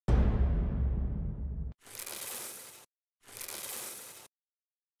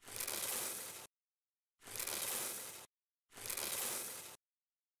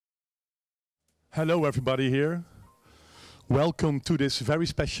Hello everybody here. Welcome to this very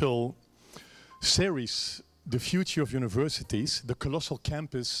special series, The Future of Universities. The Colossal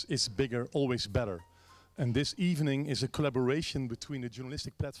Campus is bigger, always better. And this evening is a collaboration between the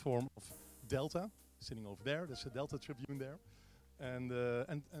journalistic platform of Delta, sitting over there, there's a Delta Tribune there, and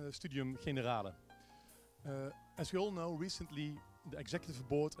Studium Generale. As we all know, recently the Executive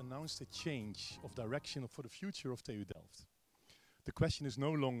Board announced a change of direction for the future of TU Delft. The question is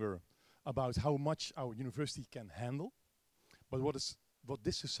no longer about how much our university can handle, but what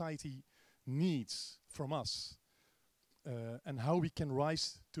this society needs from us and how we can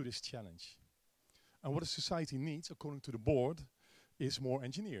rise to this challenge. And what a society needs, according to the board, is more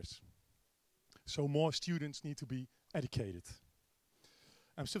engineers. So more students need to be educated.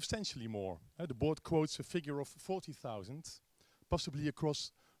 And substantially more. The board quotes a figure of 40,000, possibly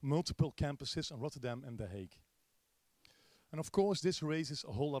across multiple campuses in Rotterdam and The Hague. And of course, this raises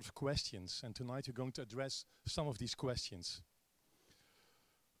a whole lot of questions, and tonight we're going to address some of these questions.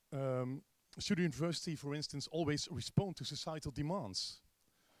 Should the university, for instance, always respond to societal demands?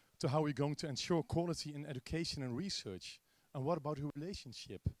 To how we're going to ensure quality in education and research? And what about the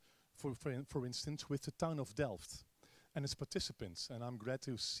relationship, for instance, with the town of Delft and its participants? And I'm glad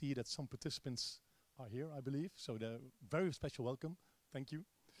to see that some participants are here, I believe, so they're very special welcome. Thank you.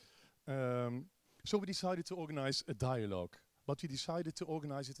 So we decided to organize a dialogue, but we decided to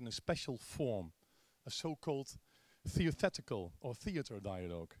organize it in a special form, a so-called theatrical or theater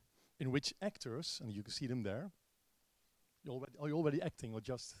dialogue, in which actors, and you can see them there, are you already acting or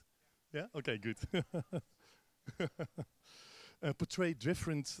just, yeah? Okay, good. Portray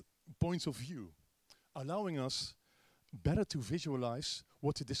different points of view, allowing us better to visualize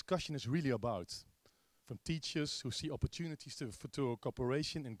what the discussion is really about. From teachers who see opportunities to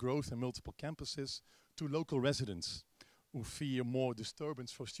cooperation and growth in multiple campuses, to local residents who fear more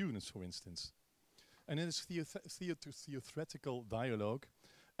disturbance for students, for instance. And in this theatrical dialogue,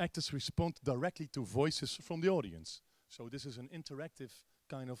 actors respond directly to voices from the audience. So this is an interactive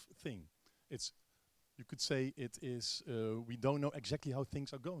kind of thing. You could say it is, we don't know exactly how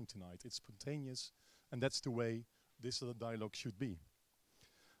things are going tonight. It's spontaneous, and that's the way this dialogue should be.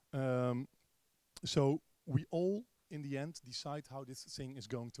 So we all, in the end, decide how this thing is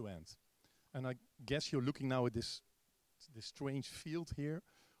going to end. And I guess you're looking now at this strange field here.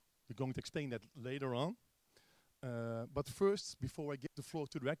 We're going to explain that later on. But first, before I give the floor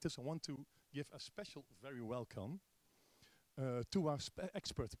to the actors, I want to give a special very welcome to our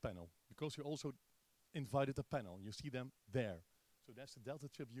expert panel, because we also invited a panel. You see them there. So that's the Delta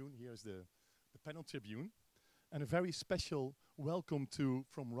Tribune, here's the panel Tribune. And a very special welcome to,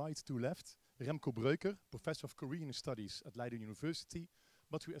 from right to left, Remco Breuker, Professor of Korean Studies at Leiden University.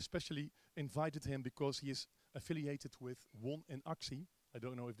 But we especially invited him because he is affiliated with Won in Actie. I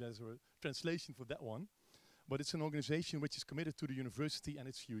don't know if there's a translation for that one. But it's an organization which is committed to the university and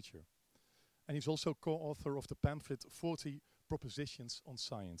its future. And he's also co-author of the pamphlet 40 Propositions on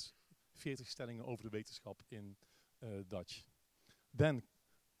Science. 40 stellingen over de wetenschap in Dutch. Then,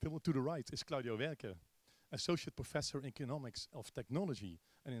 to the right is Claudia Werke, Associate Professor in Economics of Technology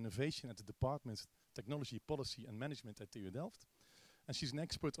and Innovation at the Department Technology Policy and Management at TU Delft. And she's an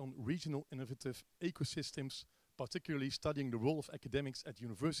expert on regional innovative ecosystems, particularly studying the role of academics at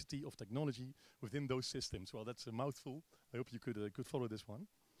University of Technology within those systems. Well, that's a mouthful. I hope you could follow this one.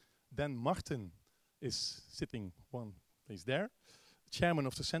 Then Martin is sitting one place there, chairman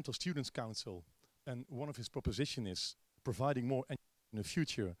of the Central Students' Council. And one of his propositions is providing more in the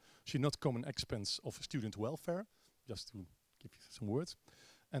future should not come at expense of student welfare, just to give you some words.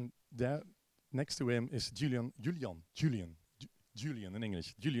 And there, next to him is Julian in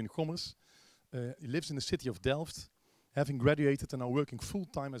English, Julian Gommers. He lives in the city of Delft, having graduated and now working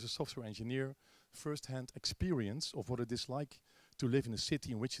full-time as a software engineer, first-hand experience of what it is like to live in a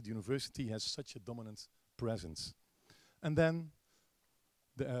city in which the university has such a dominant presence. And then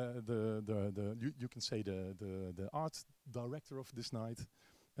you can say the art director of this night,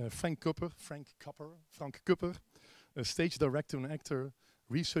 Frank Kupper, a stage director and actor,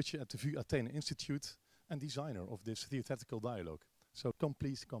 researcher at the VU Athene Institute, and designer of this theatrical dialogue. So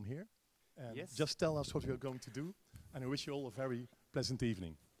please come here and just tell us what we are going to do, and I wish you all a very pleasant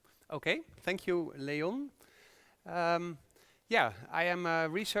evening. Okay, thank you, Leon. Yeah, I am a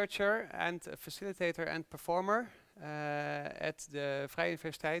researcher and a facilitator and performer at the Vrije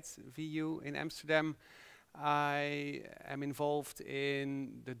Universiteit, VU in Amsterdam. I am involved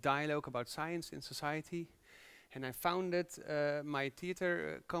in the dialogue about science in society, and I founded my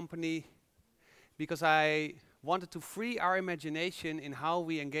theater company because I wanted to free our imagination in how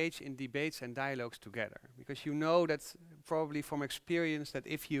we engage in debates and dialogues together. Because you know that probably from experience that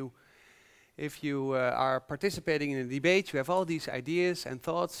if you If you are participating in a debate, you have all these ideas and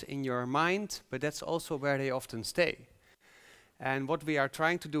thoughts in your mind, but that's also where they often stay. And what we are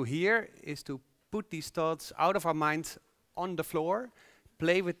trying to do here is to put these thoughts out of our mind on the floor,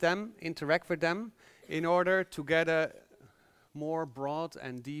 play with them, interact with them, in order to get a more broad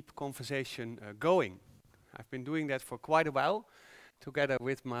and deep conversation going. I've been doing that for quite a while, together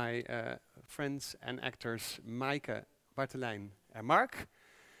with my friends and actors Maaike, Bartelijn and Mark.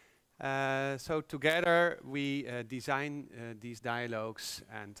 So together we design these dialogues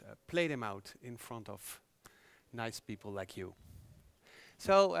and play them out in front of nice people like you.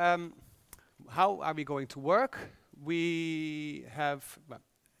 So how are we going to work? We have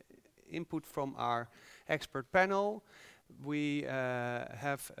input from our expert panel. We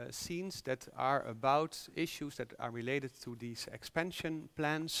have scenes that are about issues that are related to these expansion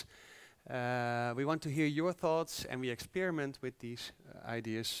plans. We want to hear your thoughts, and we experiment with these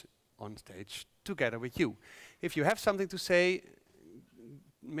ideas on stage together with you. If you have something to say,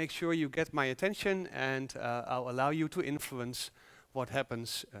 make sure you get my attention, and I'll allow you to influence what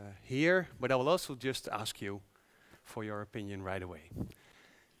happens here, but I will also just ask you for your opinion right away.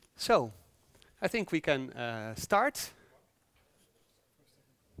 So, I think we can start.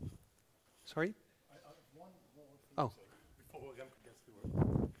 Sorry? Oh. Before Remco gets to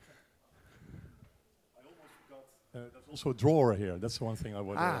work. I almost forgot. There's also a drawer here. That's the one thing I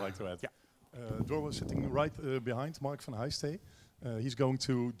would like to add. Yeah. Drawer was sitting right behind Mark van Heijstee. He's going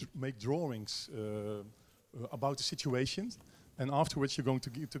to make drawings about the situations, and afterwards you're going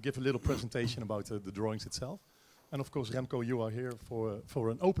to give a little presentation about the drawings itself. And of course, Remco, you are here for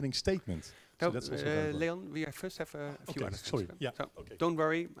an opening statement. No, so that's also Leon, we first have a few other sorry. Yeah. So Okay. don't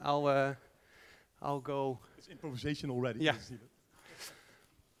worry, I'll go. It's improvisation already. Yeah.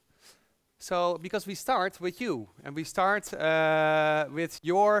 So, because we start with you, and we start with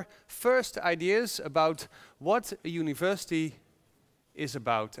your first ideas about what a university is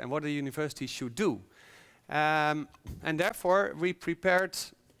about and what a university should do. And therefore, we prepared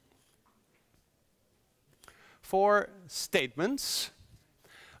 4 statements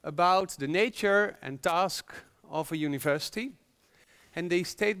about the nature and task of a university. And these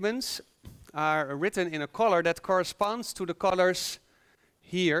statements are written in a color that corresponds to the colors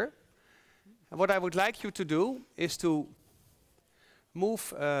here. And what I would like you to do is to move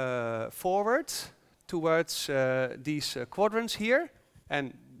forward towards these quadrants here.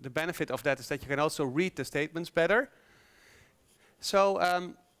 And the benefit of that is that you can also read the statements better.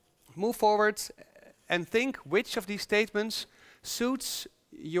 So move forward and think which of these statements suits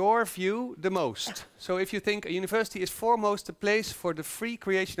your view the most. So if you think a university is foremost a place for the free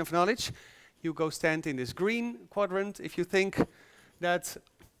creation of knowledge, you go stand in this green quadrant. If you think that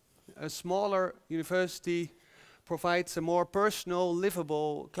a smaller university provides a more personal,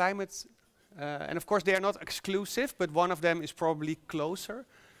 livable climate, and of course they are not exclusive, but one of them is probably closer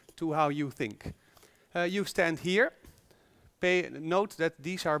to how you think. You stand here. Note that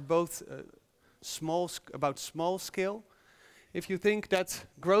these are both about small scale. If you think that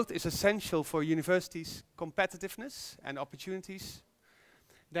growth is essential for universities' competitiveness and opportunities,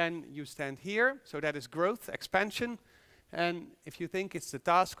 then you stand here. So that is growth, expansion. And if you think it's the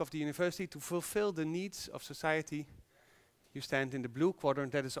task of the university to fulfill the needs of society, you stand in the blue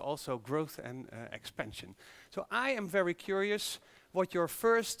quadrant. That is also growth and expansion. So I am very curious what your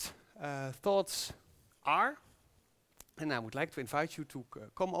first thoughts are. And I would like to invite you to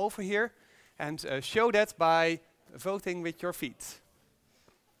come over here and show that by voting with your feet.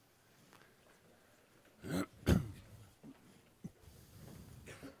 Oh,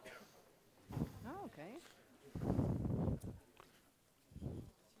 okay.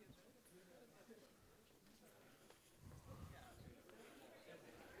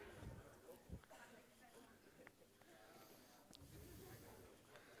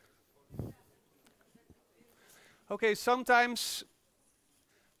 Okay, sometimes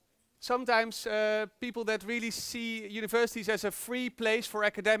people that really see universities as a free place for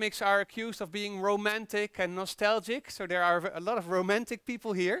academics are accused of being romantic and nostalgic. So there are a lot of romantic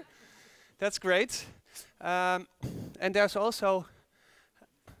people here. That's great. And there's also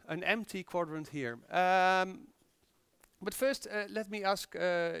an empty quadrant here. But first, let me ask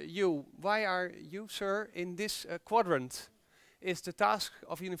you, why are you, sir, in this quadrant? Is the task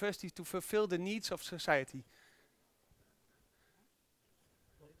of university to fulfill the needs of society?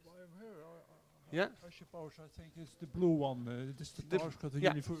 Yeah. I suppose I think it's the blue one. It is the task of the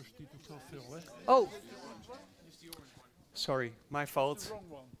university to fulfill. Oh, sorry, my fault. The wrong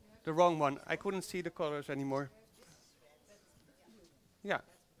one. The wrong one. I couldn't see the colors anymore. Yeah,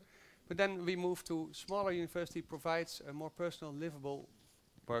 but then we move to smaller university provides a more personal, livable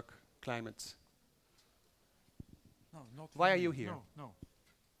work climate? No, not Why for are me. you here? No, no.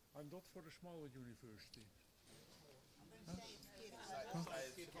 I'm not for the smaller university.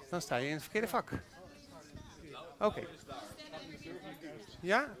 Dan sta je in het verkeerde vak. Oké.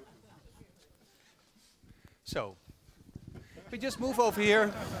 Ja? So, we just move over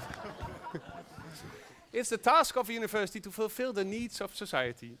here. It's the task of a university to fulfill the needs of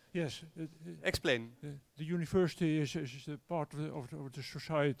society. Yes. Explain. The university is a part of the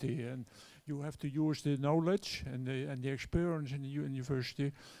society, and you have to use the knowledge and the experience in the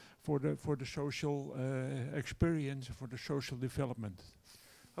university for the social experience, for the social development.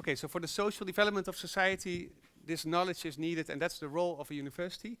 Okay, so for the social development of society, this knowledge is needed, and that's the role of a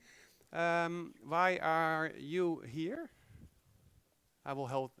university. Why are you here? I will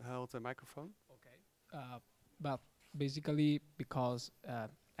hold the microphone. But basically because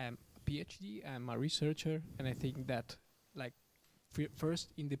I'm a PhD, I'm a researcher, and I think that like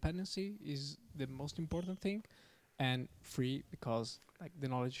first independency is the most important thing, and free because like the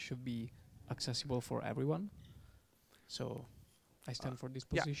knowledge should be accessible for everyone. So I stand for this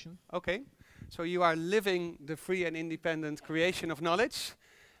position. Yeah. Okay, so you are living the free and independent creation of knowledge.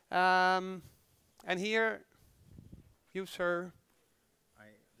 And here, you, sir.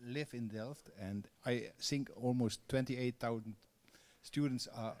 Live in Delft, and I think almost 28,000 students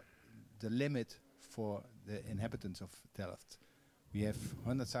are the limit for the inhabitants of Delft. We have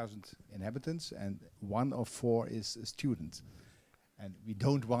 100,000 inhabitants, and 1 of 4 is a student. And we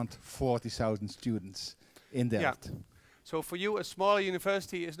don't want 40,000 students in Delft. Yeah. So for you, a smaller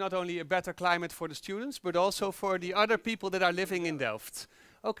university is not only a better climate for the students, but also for the other people that are living in Delft.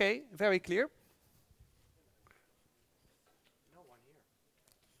 Okay, very clear.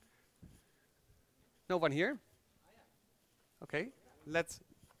 No one here? Okay, let's...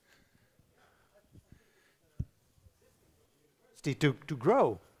 To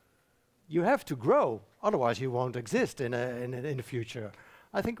grow. You have to grow, otherwise you won't exist in the future.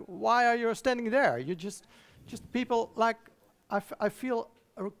 I think, why are you standing there? You just people like, I feel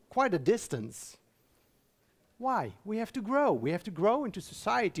quite a distance. Why? We have to grow. We have to grow into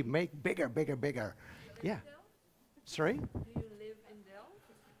society, make bigger, bigger, bigger. Yeah. Sorry?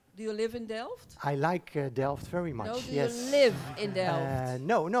 Do you live in Delft? I like Delft very much. No, do yes. you live in Delft?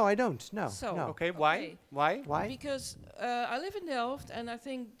 No, I don't. No. So, no. Okay, why? Okay. Why? Why? Because I live in Delft, and I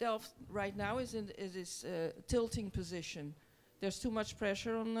think Delft right now is in this tilting position. There's too much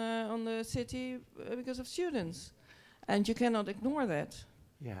pressure on the city because of students, and you cannot ignore that.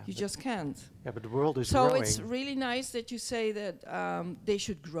 Yeah. You just can't. Yeah, but the world is so growing. it's really nice that you say that they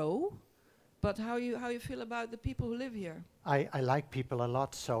should grow, but how you feel about the people who live here? I like people a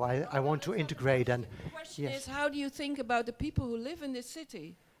lot, so I want to integrate. And the question is, how do you think about the people who live in this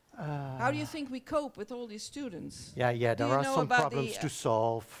city? How do you think we cope with all these students? Yeah, there are some problems to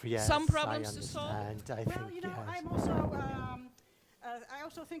solve. Yes, some problems to solve. I well, think, you know, yes. I'm also. I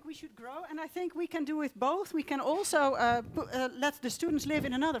also think we should grow, and I think we can do it both. We can also let the students live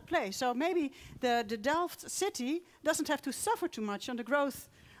in another place. So maybe the Delft city doesn't have to suffer too much on the growth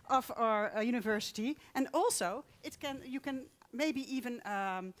of our university, and also you can maybe even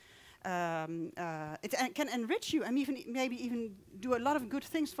it can enrich you, and maybe even do a lot of good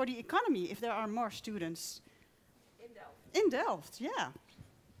things for the economy if there are more students In Delft. in Delft. Yeah.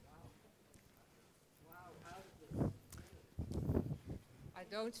 I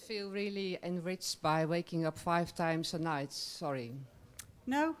don't feel really enriched by waking up 5 times a night. Sorry.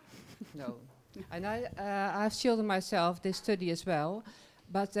 No. No. And I have children myself. They study as well,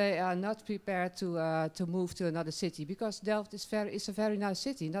 but they are not prepared to move to another city because Delft is a very nice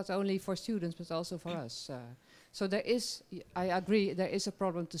city, not only for students but also for us. So there is, I agree, there is a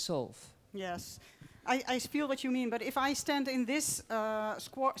problem to solve. Yes. I feel what you mean, but if I stand in this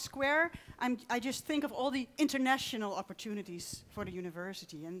square, I just think of all the international opportunities for the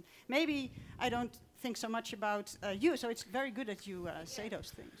university, and maybe I don't think so much about you. So it's very good that you say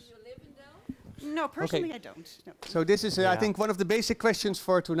those things. Do you live in Delft? No, personally Okay. I don't. No. So this is, I think, one of the basic questions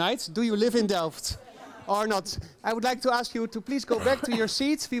for tonight. Do you live in Delft or not? I would like to ask you to please go back to your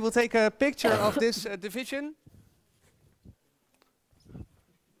seats. We will take a picture of this division.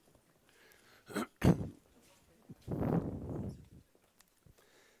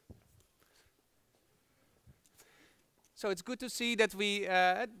 So it's good to see that we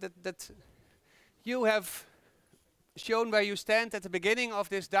that you have shown where you stand at the beginning of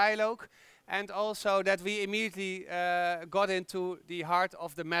this dialogue, and also that we immediately got into the heart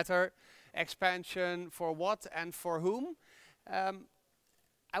of the matter: expansion for what and for whom.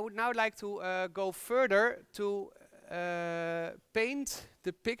 I would now like to go further to paint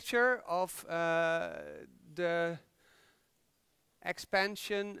the picture of the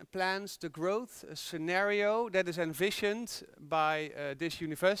expansion plans, the growth scenario that is envisioned by this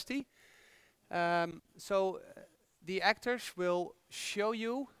university. The actors will show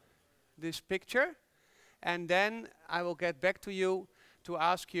you this picture, and then I will get back to you to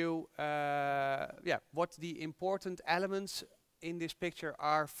ask you what the important elements in this picture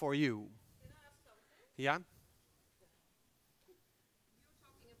are for you. Can I ask something? Yeah? You're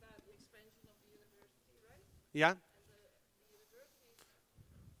talking about the expansion of the university, right? Yeah? And the university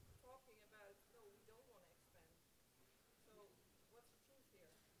is talking about, no, we don't want to expand. So what's the truth here?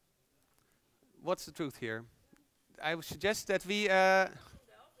 What's the truth here? I would suggest that we... No, you got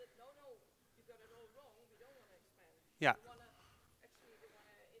it all wrong. We don't want to expand. Yeah. We want to, actually, they want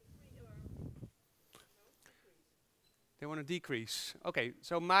to increase or decrease. They want to decrease. Okay,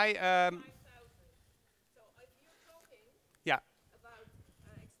 so my... 5,000. So if you're talking Yeah. about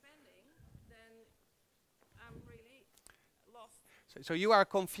expanding, then I'm really lost. So you are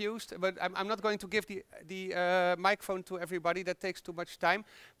confused, but I'm not going to give the microphone to everybody. That takes too much time.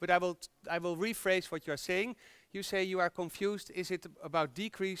 But I will rephrase what you are saying. You say you are confused. Is it about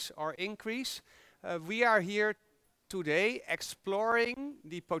decrease or increase? We are here today exploring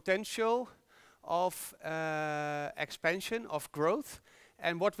the potential of expansion, of growth,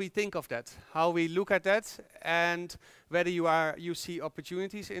 and what we think of that, how we look at that, and whether you see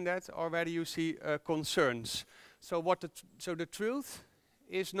opportunities in that or whether you see concerns. So the truth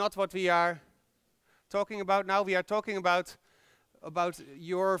is not what we are talking about now. We are talking about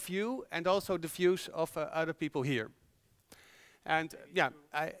your view and also the views of other people here. And To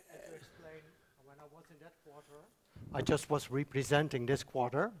explain, when I was in that quarter, I just was representing this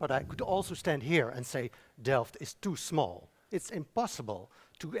quarter, but I could also stand here and say Delft is too small. It's impossible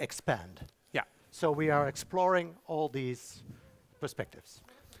to expand. Yeah. So we are exploring all these perspectives.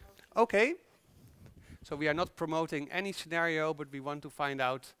 Okay. So we are not promoting any scenario, but we want to find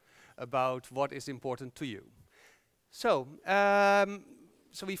out about what is important to you. So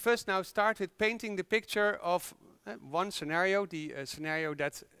we first now started painting the picture of one scenario, the scenario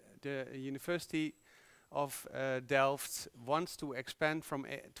that the University of Delft wants to expand from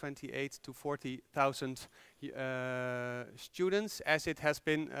 28 to 40,000 students, as it has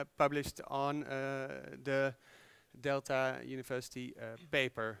been published on the Delta University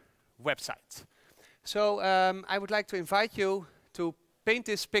paper website. So I would like to invite you to paint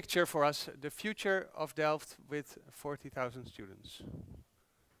this picture for us, the future of Delft with 40,000 students.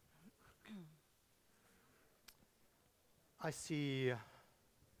 I see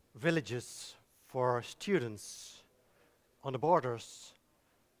villages for students on the borders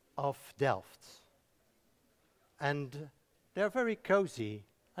of Delft. And they're very cozy,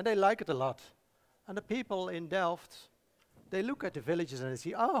 and they like it a lot. And the people in Delft, they look at the villages and they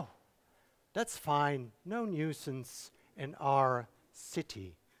see, oh, that's fine, no nuisance in our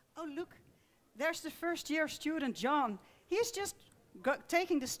city. Oh, look, there's the first year student, John. He's just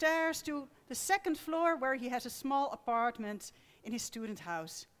taking the stairs to the second floor where he has a small apartment in his student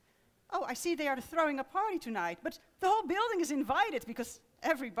house. Oh, I see they are throwing a party tonight, but the whole building is invited because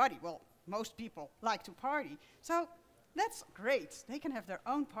everybody, well, most people like to party. So that's great. They can have their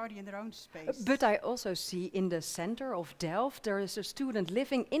own party in their own space. But I also see in the center of Delft, there is a student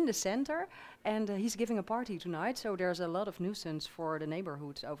living in the center, and he's giving a party tonight, so there's a lot of nuisance for the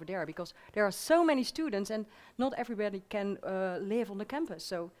neighborhoods over there, because there are so many students, and not everybody can live on the campus,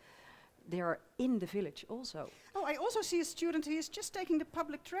 so they are in the village also. Oh, I also see a student who is just taking the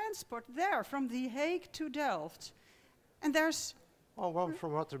public transport there, from The Hague to Delft. And there's... Oh, one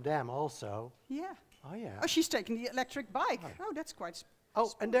from Rotterdam also. Yeah. Oh, yeah. Oh, she's taking the electric bike. Oh, that's quite...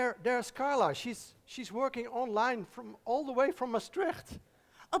 Oh, and there's Carla. She's working online from all the way from Maastricht.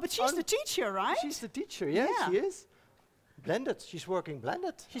 Oh, but she's the teacher, right? She's the teacher, yes, Yeah. she is. Blended, she's working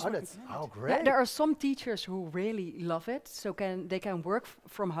blended. She's oh, working that's blended. great. There are some teachers who really love it, so they can work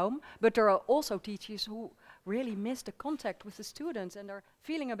from home, but there are also teachers who really miss the contact with the students and are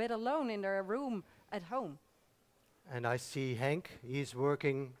feeling a bit alone in their room at home. And I see Henk,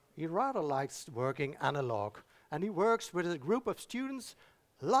 he rather likes working analog. And he works with a group of students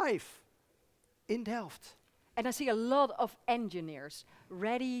live in Delft. And I see a lot of engineers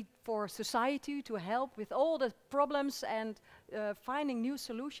ready for society to help with all the problems and finding new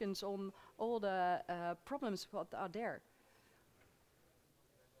solutions on all the problems that are there.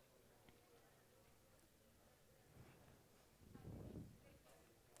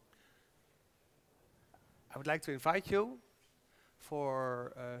 I would like to invite you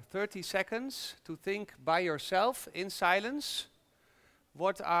for 30 seconds to think by yourself in silence.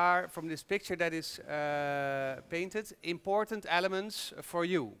 What are, from this picture that is painted, important elements for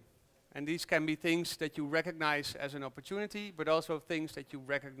you? And these can be things that you recognize as an opportunity, but also things that you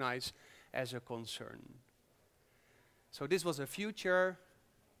recognize as a concern. So this was a future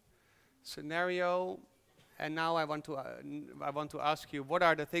scenario, and now I want to ask you, what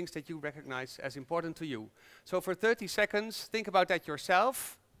are the things that you recognize as important to you? So for 30 seconds, think about that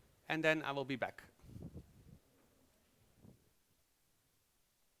yourself, and then I will be back.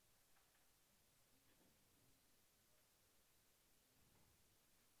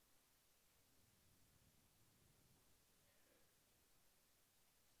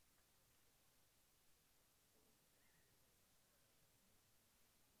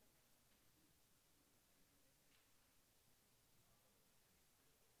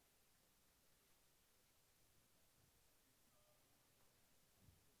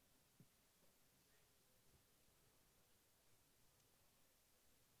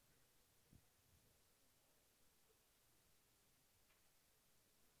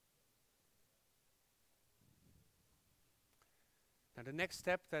 Now the next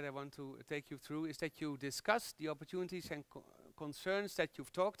step that I want to take you through is that you discuss the opportunities and concerns that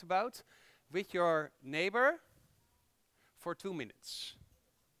you've talked about with your neighbor for 2 minutes.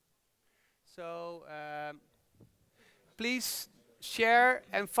 So please share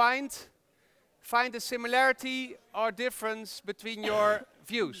and find a similarity or difference between your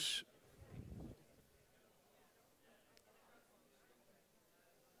views.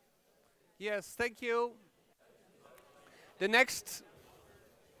 Yes, thank you. The next,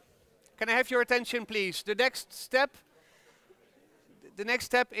 can I have your attention please? The next step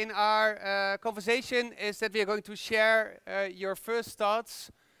in our conversation is that we are going to share your first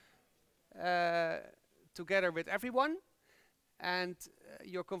thoughts together with everyone. And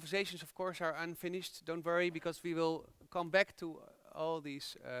your conversations, of course, are unfinished. Don't worry, because we will come back to all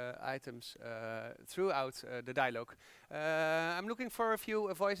these items throughout the dialogue. I'm looking for a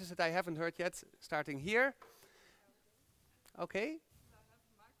few voices that I haven't heard yet, starting here. Okay.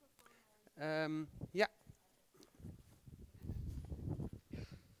 Yeah.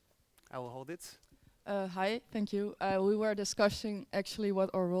 I will hold it. Hi, thank you. We were discussing actually what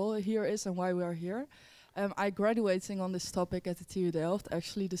our role here is and why we are here. I'm graduating on this topic at the TU Delft,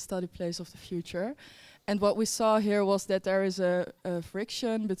 actually the study place of the future. And what we saw here was that there is a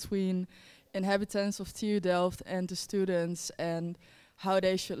friction between inhabitants of TU Delft and the students, and how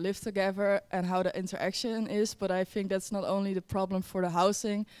they should live together and how the interaction is. But I think that's not only the problem for the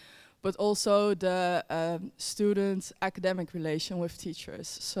housing, but also the student academic relation with teachers.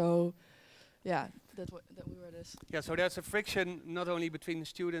 So yeah, that we were this. Yeah, so there's a friction not only between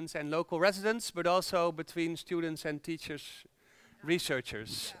students and local residents, but also between students and teachers,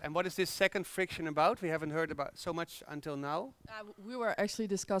 researchers. And what is this second friction about? We haven't heard about so much until now. We were actually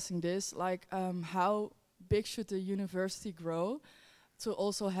discussing this, like how big should the university grow to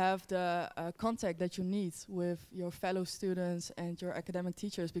also have the contact that you need with your fellow students and your academic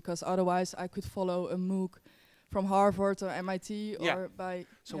teachers, because otherwise I could follow a MOOC from Harvard or MIT or by...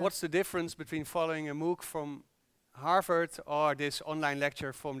 So what's the difference between following a MOOC from Harvard or this online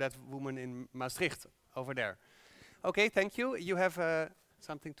lecture from that woman in Maastricht over there? Okay, thank you. You have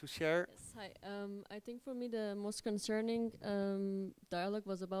something to share? Yes, hi. I think for me the most concerning dialogue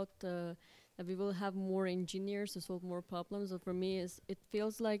was about that we will have more engineers to solve more problems. So for me, it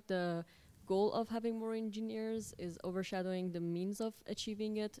feels like the goal of having more engineers is overshadowing the means of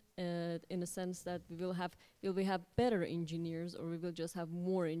achieving it, in a sense that will we have better engineers, or we will just have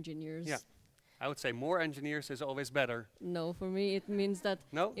more engineers? Yeah, I would say more engineers is always better. No, for me it means that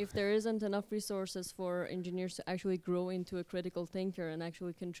no? If there isn't enough resources for engineers to actually grow into a critical thinker and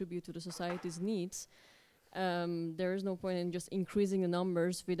actually contribute to the society's needs, there is no point in just increasing the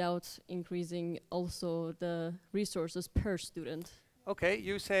numbers without increasing also the resources per student. Okay,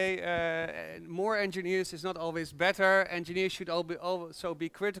 you say more engineers is not always better. Engineers should also be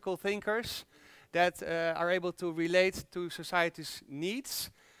critical thinkers that are able to relate to society's needs.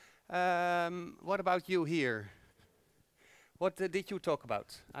 What about you here? What did you talk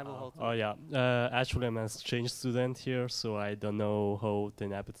about? I will hold. Oh yeah, actually I'm an exchange student here, so I don't know how the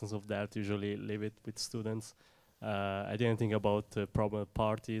inhabitants of Delft usually live it with students. I didn't think about the problem of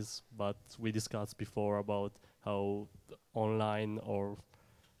parties, but we discussed before about how online or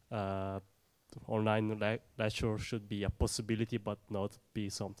online lecture should be a possibility, but not be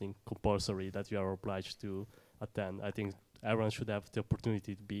something compulsory that you are obliged to attend. I think everyone should have the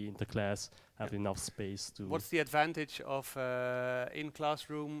opportunity to be in the class, have enough space to... What's the advantage of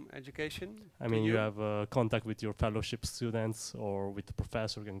in-classroom education? I mean, you have contact with your fellowship students, or with the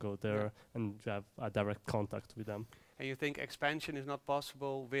professor, you can go there and you have a direct contact with them. And you think expansion is not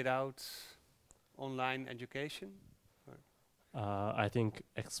possible without online education? I think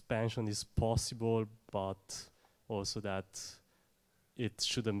expansion is possible, but also that it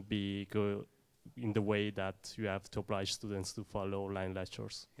shouldn't be go in the way that you have to oblige students to follow online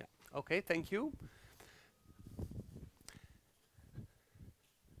lectures. Yeah. Okay, thank you.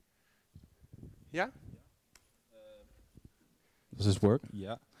 Yeah? Does this work?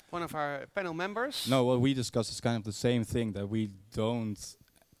 Yeah. One of our panel members. No, what we discussed is kind of the same thing, that we don't,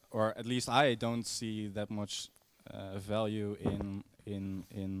 or at least I don't see that much value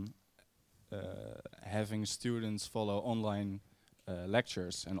in having students follow online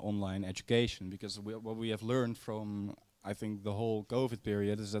lectures and online education, because what we have learned from, I think, the whole COVID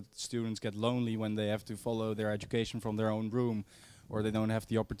period is that students get lonely when they have to follow their education from their own room, or they don't have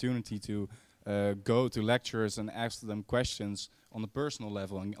the opportunity to go to lecturers and ask them questions on a personal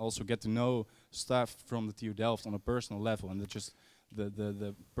level, and also get to know staff from the TU Delft on a personal level, and just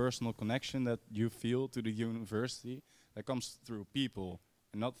the personal connection that you feel to the university, that comes through people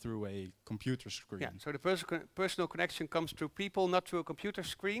and not through a computer screen. Yeah, so the personal connection comes through people, not through a computer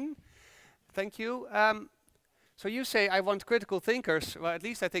screen. Thank you. So you say, I want critical thinkers. Well, at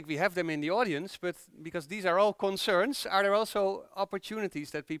least I think we have them in the audience, but because these are all concerns, are there also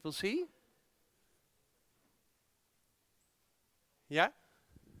opportunities that people see? Yeah?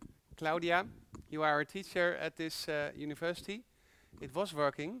 Claudia, you are a teacher at this university. It was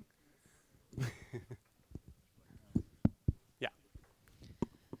working. Yeah.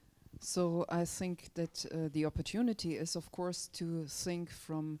 So I think that the opportunity is, of course, to think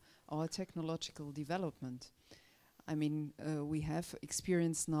from our technological development. I mean, we have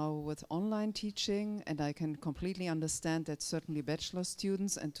experience now with online teaching, and I can completely understand that certainly bachelor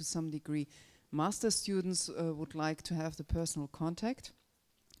students and to some degree master students would like to have the personal contact.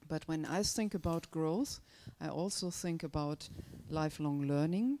 But when I think about growth, I also think about lifelong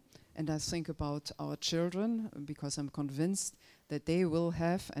learning, and I think about our children, because I'm convinced that they will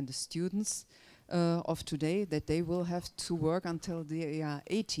have, and the students of today, that they will have to work until they are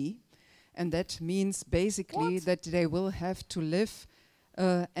 80. And that means basically that they will have to live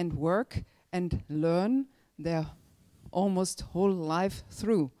and work and learn their almost whole life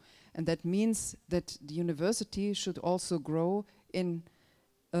through. And that means that the university should also grow in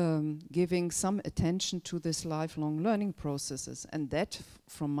giving some attention to this lifelong learning processes. And that,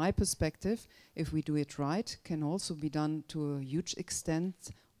 from my perspective, if we do it right, can also be done to a huge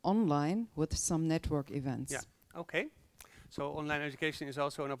extent online with some network events. Yeah, okay. So online education is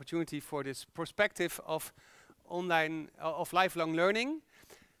also an opportunity for this perspective of online, of lifelong learning.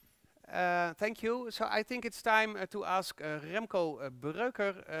 Thank you. So I think it's time to ask Remco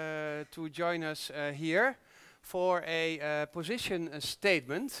Breuker to join us here for a position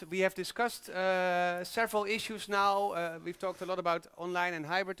statement. We have discussed several issues now. We've talked a lot about online and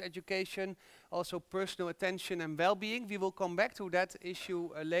hybrid education, also personal attention and well-being. We will come back to that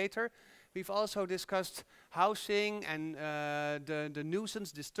issue later. We've also discussed housing and the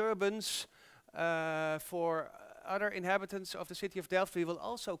nuisance disturbance for other inhabitants of the city of Delft. We will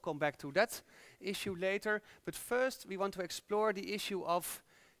also come back to that issue later. But first, we want to explore the issue of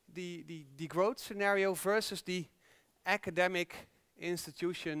the growth scenario versus the academic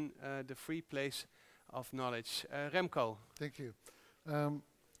institution, the free place of knowledge. Remco. Thank you.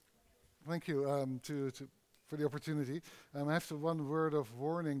 Thank you for the opportunity. I have one word of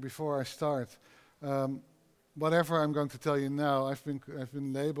warning before I start. Whatever I'm going to tell you now, I've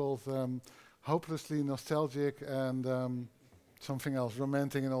been labeled hopelessly nostalgic and something else,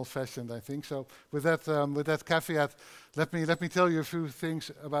 romantic and old-fashioned, I think. So with that caveat, let me tell you a few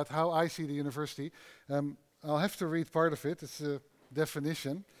things about how I see the university. I'll have to read part of it. It's a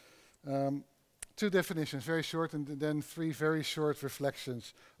definition. Two definitions, very short, and then three very short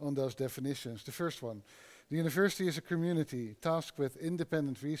reflections on those definitions. The first one: the university is a community tasked with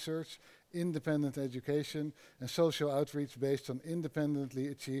independent research, independent education, and social outreach based on independently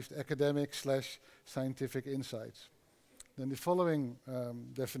achieved academic/scientific insights. Then the following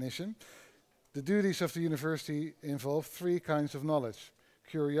definition: the duties of the university involve three kinds of knowledge: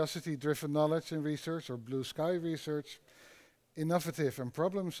 curiosity-driven knowledge and research, or blue sky research, innovative and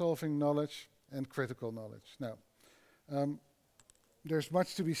problem-solving knowledge, and critical knowledge. Now, there's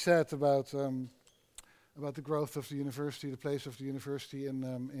much to be said about the growth of the university, the place of the university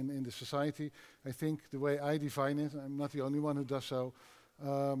in the society. I think the way I define it, I'm not the only one who does so,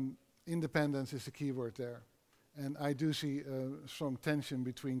 independence is the key word there. And I do see a strong tension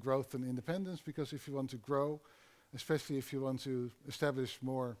between growth and independence, because if you want to grow, especially if you want to establish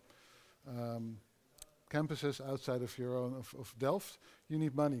more campuses outside of your own, of Delft, you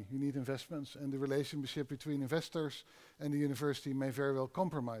need money, you need investments, and the relationship between investors and the university may very well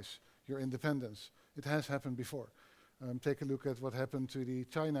compromise your independence. It has happened before. Take a look at what happened to the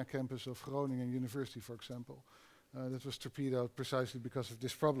China campus of Groningen University, for example. That was torpedoed precisely because of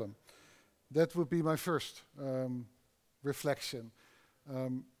this problem. That would be my first reflection.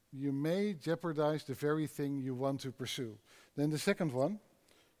 You may jeopardize the very thing you want to pursue. Then the second one,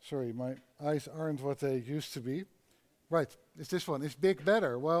 sorry, my eyes aren't what they used to be. Right, it's this one, is big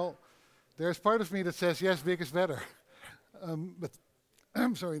better? Well, there's part of me that says, yes, big is better. But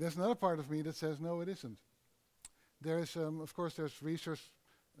I'm sorry, there's another part of me that says, no, it isn't. There is, of course, there's research,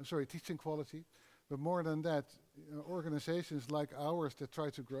 teaching quality, but more than that, organizations like ours that try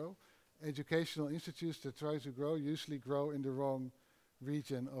to grow, educational institutes that try to grow, usually grow in the wrong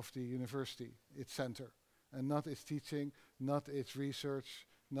region of the university, its center, and not its teaching, not its research,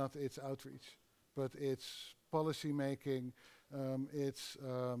 not its outreach, but its policy making, its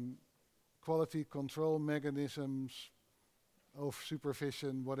quality control mechanisms of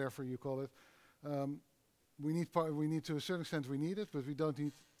supervision, whatever you call it. We need to a certain extent we need it, but we don't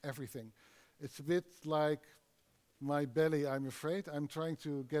need everything. It's a bit like my belly, I'm afraid. I'm trying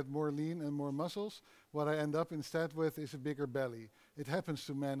to get more lean and more muscles. What I end up instead with is a bigger belly. It happens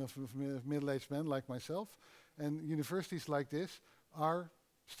to men of middle-aged men like myself, and universities like this are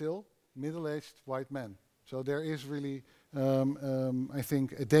still middle-aged white men. So there is really, I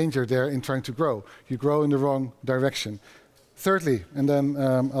think, a danger there in trying to grow. You grow in the wrong direction. Thirdly, and then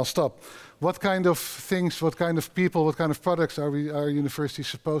I'll stop. What kind of things, what kind of people, what kind of products are universities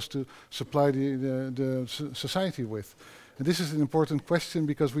supposed to supply the society with? And this is an important question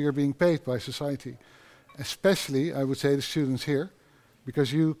because we are being paid by society. Especially, I would say, the students here,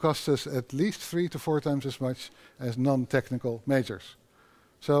 because you cost us at least 3 to 4 times as much as non-technical majors.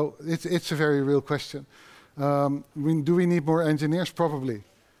 So it's a very real question. Do we need more engineers? Probably.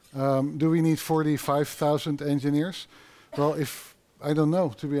 Do we need 45,000 engineers? Well, I don't know,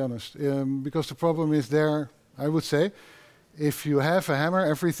 to be honest, because the problem is there, I would say, if you have a hammer,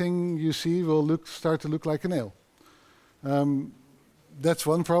 everything you see will start to look like a nail. That's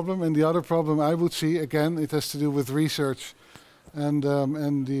one problem, and the other problem I would see, again, it has to do with research and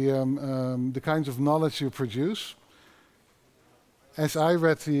the kinds of knowledge you produce. As I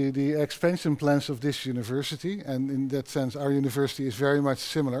read the expansion plans of this university, and in that sense our university is very much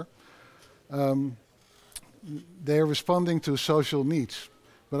similar, they are responding to social needs.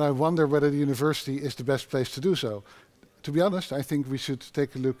 But I wonder whether the university is the best place to do so. To be honest, I think we should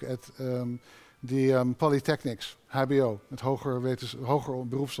take a look at the polytechnics, HBO, het hoger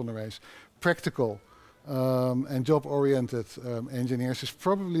beroepsonderwijs. Practical and job-oriented engineers is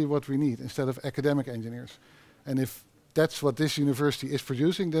probably what we need instead of academic engineers. And if that's what this university is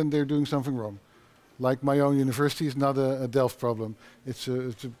producing, then they're doing something wrong. Like my own university is not a Delft problem. It's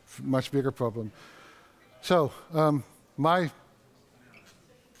a much bigger problem. So my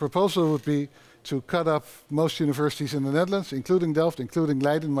proposal would be to cut up most universities in the Netherlands, including Delft, including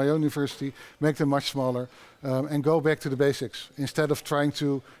Leiden, my own university, make them much smaller, and go back to the basics instead of trying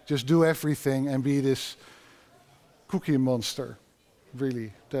to just do everything and be this cookie monster.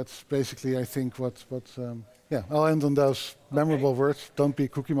 Really, that's basically, I think, what yeah, I'll end on those memorable words. Don't be a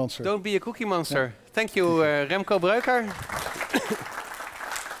cookie monster. Don't be a cookie monster. Yeah. Thank you, Remco Breuker.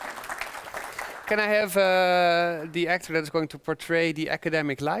 Can I have the actor that's going to portray the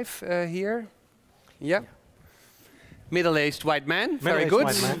academic life here? Yeah. Middle-aged white man. Very good.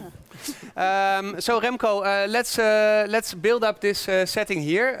 So Remco, let's build up this setting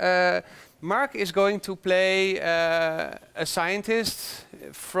here. Mark is going to play a scientist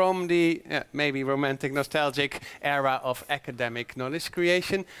from the maybe romantic, nostalgic era of academic knowledge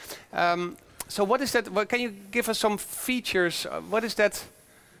creation. So what is that? Well, can you give us some features? What is that?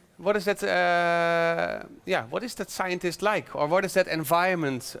 What is that? What is that scientist like, or what is that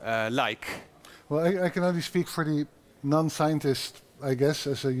environment like? Well, I can only speak for the non-scientist, I guess,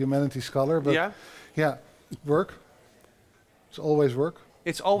 as a humanities scholar. But yeah, work. It's always work.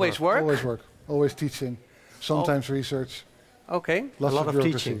 It's always work. Always work. Always teaching. Sometimes research. Okay. A lot of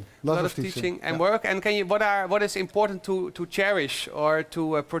teaching. Lot of teaching and work. And can you? What is important to cherish or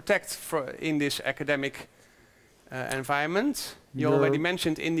to protect in this academic environment? You already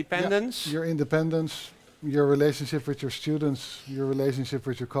mentioned independence. Yeah, your independence, your relationship with your students, your relationship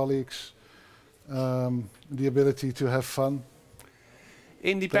with your colleagues, the ability to have fun.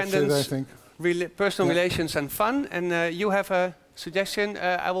 Independence, that's it, I think. Personal relations and fun. And you have a suggestion.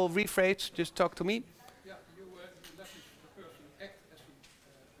 I will rephrase. Just talk to me. Yeah, you let the person act as a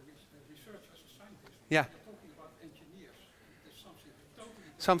researcher, as a scientist. Yeah. Talking about engineers.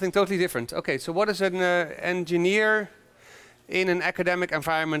 It's something totally different. Okay, so what does an engineer in an academic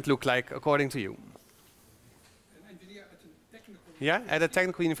environment look like, according to you? An engineer at a technical at a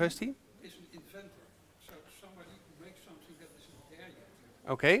technical university? Is an inventor. So somebody who makes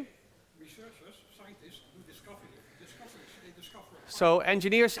Okay. Researchers, scientists do discoveries. They discover. So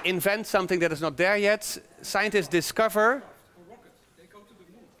engineers invent something that is not there yet. Scientists discover. A rocket. They go to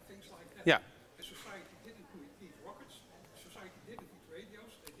the moon. Things like that. Yeah. A society didn't need rockets. Society didn't need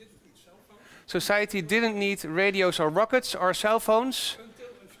radios. They didn't need cell phones. Society didn't need radios or rockets or cell phones. Until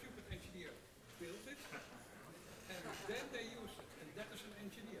a stupid engineer built it, and then they used it, and that is an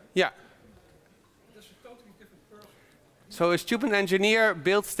engineer. Yeah. That's a totally different person. So a stupid engineer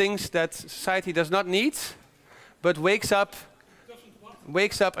builds things that society does not need, but wakes up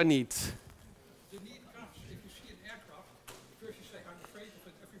a need. The need comes if you see an aircraft. First you say, "I'm afraid of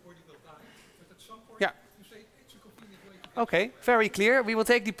it. Everybody will die." But at some point, Yeah. you say, "It's a convenient way to." Okay, very clear. We will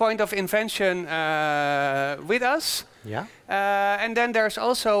take the point of invention with us. Yeah. And then there's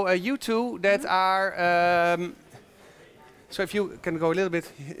also you two that are. So if you can go a little bit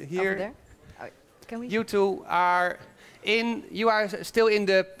here. Over there? Can we? You two are in. You are still in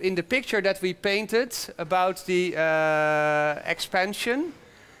the picture that we painted about the expansion,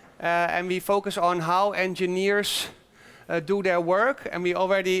 and we focus on how engineers do their work. And we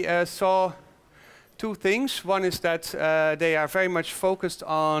already saw two things. One is that they are very much focused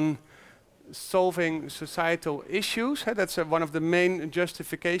on solving societal issues. That's one of the main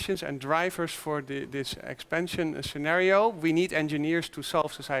justifications and drivers for this expansion scenario. We need engineers to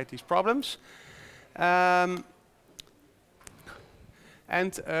solve society's problems. And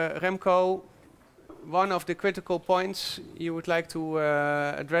Remco, one of the critical points you would like to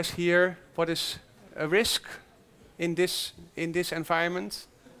address here, what is a risk in this environment?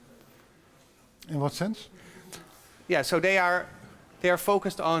 In what sense? Yeah, so they are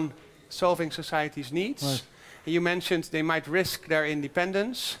focused on solving society's needs. Right. You mentioned they might risk their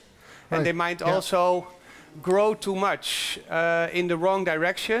independence, Right. and they might Yeah. also grow too much in the wrong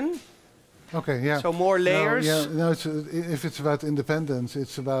direction. Okay, yeah. So more layers. No, if it's about independence,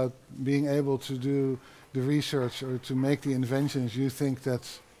 it's about being able to do the research or to make the inventions you think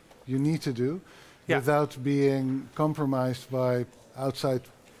that you need to do, without being compromised by outside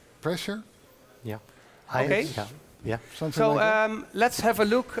pressure. Yeah. Okay. Yeah. Something So like that. let's have a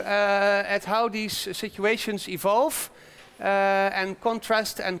look at how these situations evolve and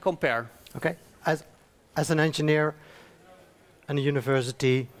contrast and compare. Okay. As an engineer and a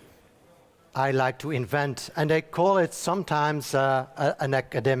university, I like to invent, and they call it sometimes an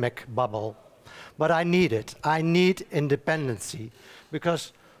academic bubble. But I need it. I need independency,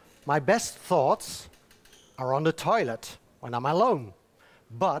 because my best thoughts are on the toilet when I'm alone.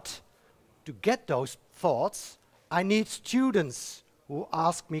 But to get those thoughts, I need students who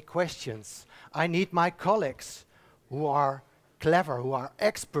ask me questions. I need my colleagues who are clever, who are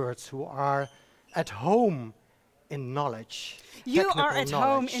experts, who are at home in knowledge. You are technical at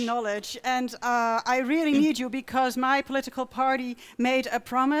home knowledge. in knowledge, and I really need you, because my political party made a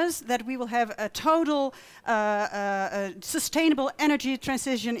promise that we will have a total sustainable energy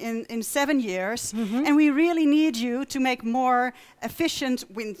transition in 7 years, and we really need you to make more efficient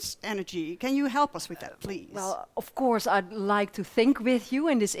wind energy. Can you help us with that, please? Well, of course, I'd like to think with you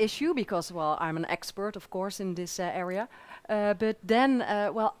in this issue because, well, I'm an expert, of course, in this area. But then,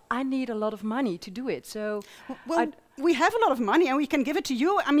 well, I need a lot of money to do it. So, we have a lot of money, and we can give it to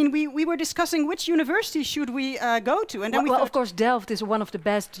you. I mean, we were discussing which university should we go to, and then well, of course, Delft is one of the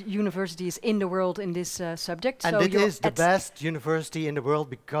best universities in the world in this subject. And so it is the best university in the world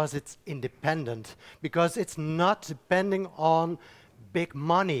because it's independent, because it's not depending on big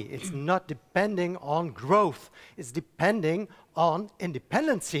money, it's not depending on growth, it's depending on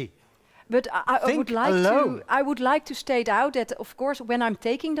independency. But I would like to state out that, of course, when I'm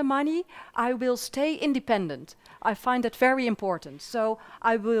taking the money, I will stay independent. I find that very important. So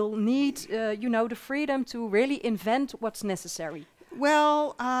I will need, the freedom to really invent what's necessary.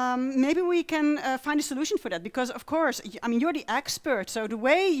 Well, maybe we can find a solution for that, because, of course, I mean, you're the expert. So the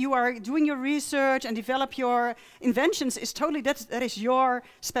way you are doing your research and develop your inventions is totally, that is your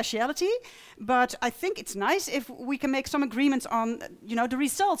speciality. But I think it's nice if we can make some agreements on, the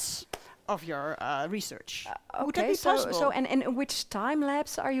results of your research. Would that be possible? So and in which time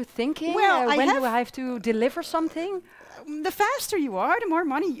lapse are you thinking? Well, when do I have to deliver something? The faster you are, the more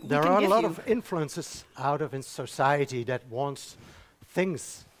money we can give you. There are a lot of influences out of in society that wants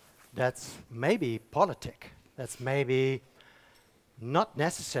things that's maybe politic, that's maybe not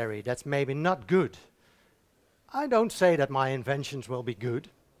necessary, that's maybe not good. I don't say that my inventions will be good.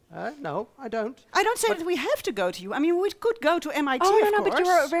 No, I don't. I don't say that we have to go to you. I mean, we could go to MIT, oh, of no, course. but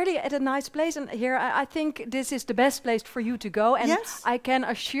you're really at a nice place, and here I think this is the best place for you to go. And yes. I can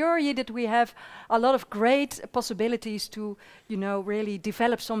assure you that we have a lot of great possibilities to, really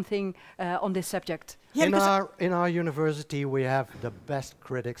develop something on this subject. Yeah, in our university, we have the best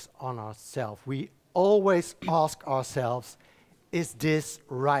critics on ourselves. We always ask ourselves, is this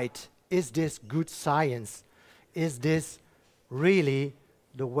right? Is this good science? Is this really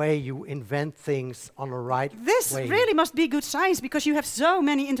the way you invent things on the right way? This really must be good science, because you have so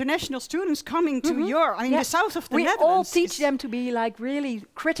many international students coming to the south of the Netherlands. We all teach them to be like really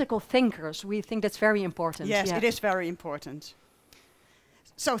critical thinkers. We think that's very important. Yes, it is very important.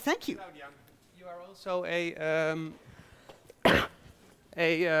 So thank you. Claudia, you are also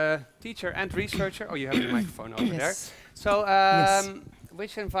a teacher and researcher. Oh, you have the microphone over there. So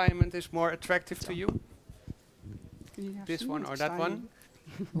which environment is more attractive to you? This one or that one?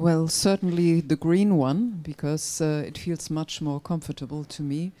 Well, certainly the green one, because it feels much more comfortable to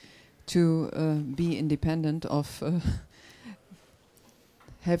me to be independent of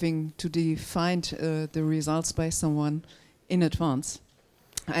having to define the results by someone in advance.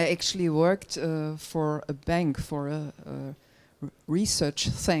 I actually worked for a bank, for a research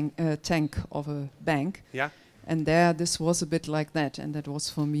tank of a bank. Yeah. And there, this was a bit like that, and that was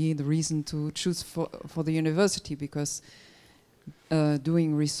for me the reason to choose for the university, because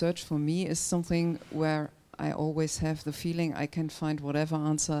doing research for me is something where I always have the feeling I can find whatever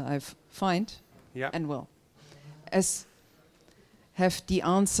answer I find, and as have the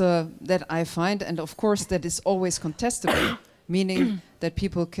answer that I find, and of course that is always contestable, meaning that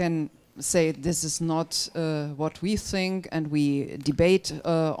people can say this is not what we think, and we debate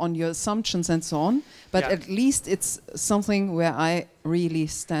on your assumptions and so on, but at least it's something where I really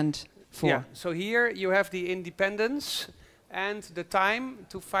stand for. Yeah, so here you have the independence and the time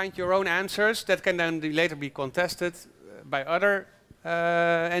to find your own answers that can then later be contested by other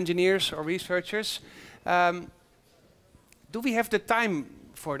engineers or researchers. Do we have the time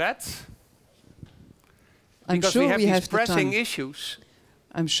for that? I'm because sure we have these the pressing time. issues.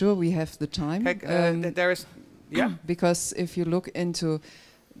 I'm sure we have the time. There is, because if you look into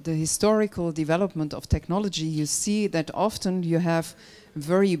the historical development of technology, you see that often you have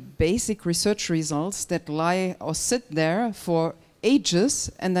very basic research results that lie or sit there for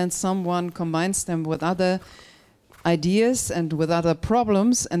ages, and then someone combines them with other ideas and with other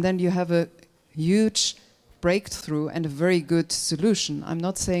problems, and then you have a huge breakthrough and a very good solution. I'm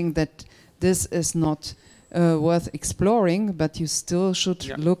not saying that this is not worth exploring, but you still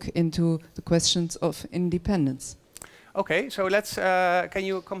should look into the questions of independence. Okay, so let's. Can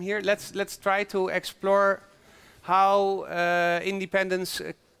you come here? Let's try to explore how independence,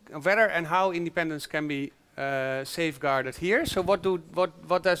 whether and how independence can be safeguarded here. So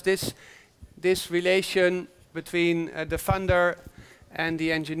what does this relation between the funder and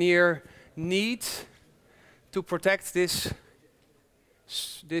the engineer need to protect this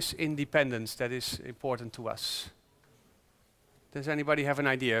independence that is important to us? Does anybody have an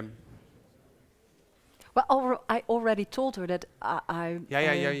idea? Well, I already told her that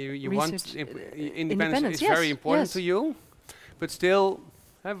you want independence is very important to you, but still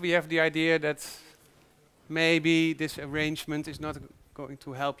we have the idea that maybe this arrangement is not going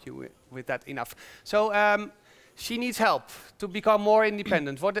to help you with that enough. So she needs help to become more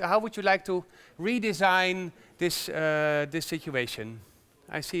independent. How would you like to redesign this situation?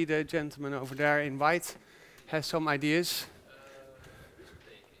 I see the gentleman over there in white has some ideas.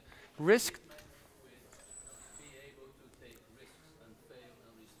 Risk.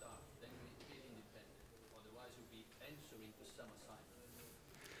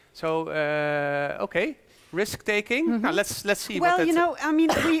 So okay, risk taking. Now let's see. Well, I mean,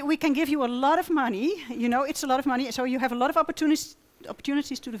 we can give you a lot of money. It's a lot of money, so you have a lot of opportunities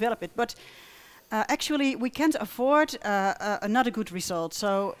to develop it. But actually, we can't afford another good result.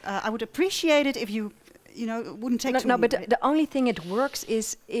 So I would appreciate it if you, wouldn't take. No, but the only thing it works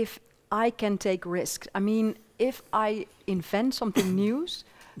is if I can take risks. I mean, if I invent something new,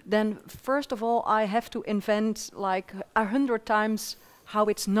 then first of all I have to invent like 100 times how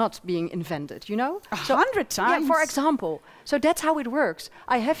it's not being invented, 100 times? Yeah, for example. So that's how it works.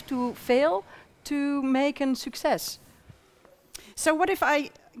 I have to fail to make a success. So what if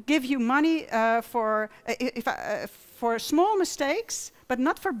I give you money for small mistakes, but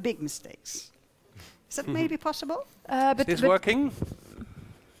not for big mistakes? Is that maybe possible? Is this working?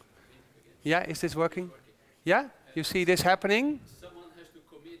 Yeah, is this working? Yeah, you see this happening? Someone has to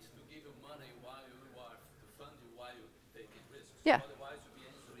commit to give you money while you are to fund you while you take risks. Yeah. Otherwise, you'll be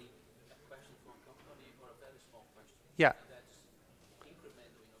answering a question from a company or a very small question. Yeah. And that's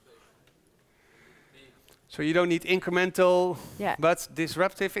incremental innovation. So you don't need incremental, Yeah. but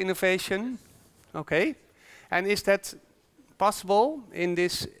disruptive innovation. Okay. And is that possible in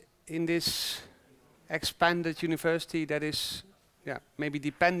this expanded university that is maybe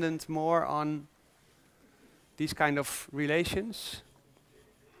dependent more on these kind of relations?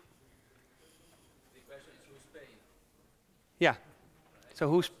 The question is who's paying? Yeah. So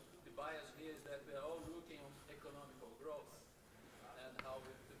who's The bias here is that we're all looking on economical growth and how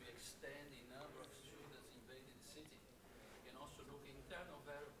to be extend the number of students invading the city. We can also look internal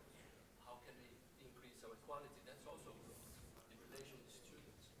variables. How can we increase our quality? That's also growth in relation to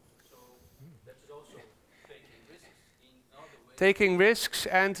students. So that is also taking risks in other ways. taking risks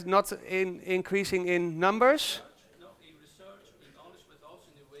and not increasing in numbers? No, in research, in knowledge, but also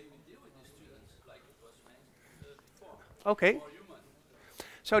in the way we deal with the students, like it was mentioned before. Okay. More human.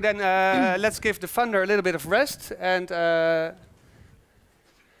 So then let's give the funder a little bit of rest and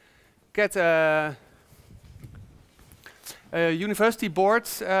get a university board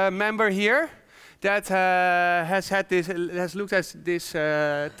member here that has looked at this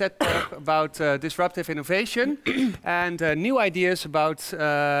TED talk about disruptive innovation and new ideas about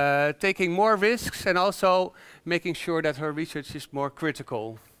taking more risks and also making sure that her research is more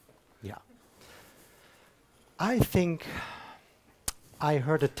critical. Yeah. I think I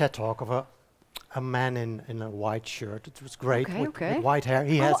heard a TED talk of a man in a white shirt. It was great with white hair.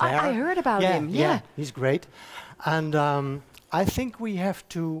 He has hair. I heard about him. Yeah, he's great. And I think we have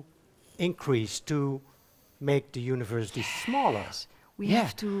to increase to make the university smaller. We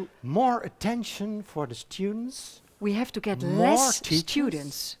have to more attention for the students. We have to get more less teachers,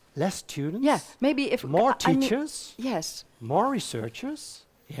 students. Less students. Yeah, maybe if more I mean, teachers. yes. More researchers.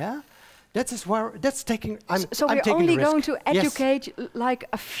 Yeah. That is where that's taking. So I'm we're taking only the risk. going to Yes. educate like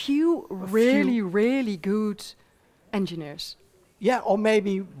a few really good engineers. Yeah, or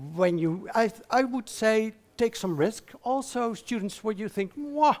maybe when you, I would say, take some risk. Also, students where you think,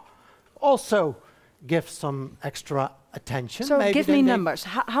 wow, also give some extra attention. So maybe give me then they numbers.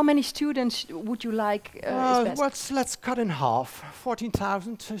 How many students would you like is best? let's cut in half.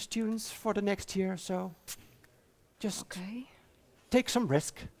 14,000 students for the next year. So just take some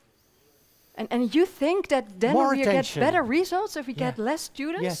risk. And you think that then More we get attention. better results if we get less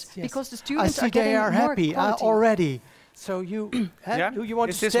students? Yes, yes. Because the I students see are getting they are more happy quality. already. So you, Yeah? do you want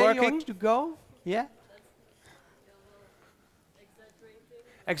Is to this stay working? or to go? Yeah.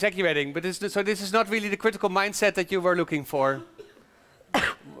 Exaggerating, but so this is not really the critical mindset that you were looking for.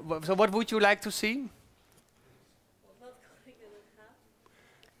 So what would you like to see?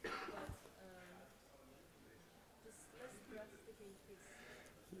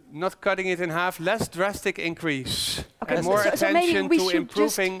 Not cutting it in half, less drastic increase. Okay, and more so maybe attention we to should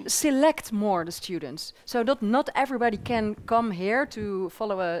improving. just select more the students, so that not everybody can come here to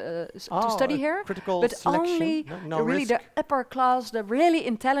follow to study here, critical but selection, only no really risk. the upper class, the really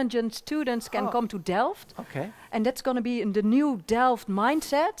intelligent students can come to Delft. Okay. And that's going to be in the new Delft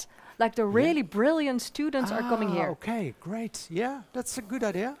mindset. Like the really brilliant students are coming here. Okay, great. Yeah, that's a good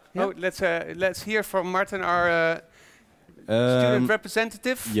idea. Yeah. Oh, let's hear from Martin, our student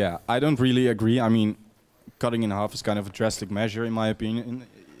representative. Yeah, I don't really agree. I mean, cutting in half is kind of a drastic measure, in my opinion.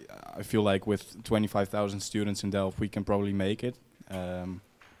 I feel like with 25,000 students in Delft, we can probably make it.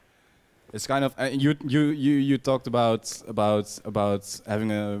 It's kind of you talked about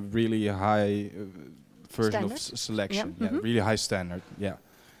having a really high version of selection, really high standard, yeah.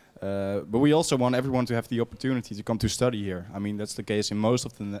 But we also want everyone to have the opportunity to come to study here. I mean, that's the case in most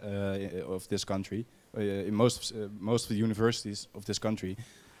of of this country, in most of the universities of this country.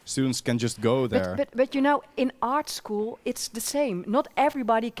 Students can just go there. But you know, in art school, it's the same. Not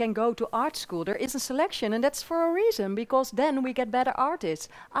everybody can go to art school. There is a selection, and that's for a reason, because then we get better artists.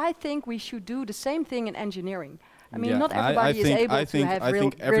 I think we should do the same thing in engineering. I mean, not everybody is able to have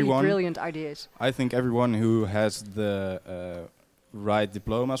really brilliant ideas. I think everyone who has the right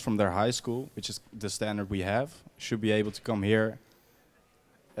diplomas from their high school, which is the standard we have, should be able to come here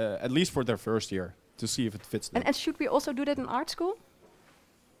at least for their first year to see if it fits them. And should we also do that in art school?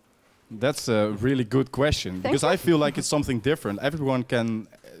 That's a really good question, because I feel like it's something different. Everyone can,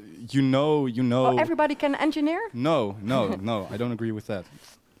 you know. Oh, everybody can engineer? No, I don't agree with that.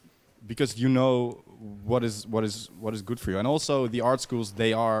 Because you know what is good for you, and also the art schools,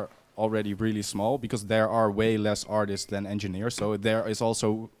 they are already really small because there are way less artists than engineers. So there is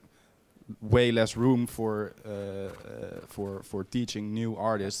also way less room for teaching new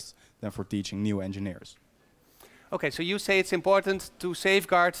artists than for teaching new engineers. Okay, so you say it's important to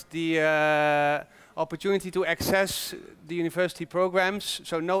safeguard the opportunity to access the university programs.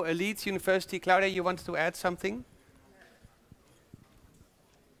 So no elite university. Claudia, you wanted to add something?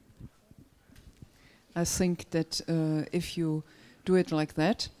 I think that if you do it like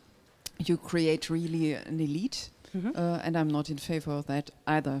that, you create really an elite. And I'm not in favor of that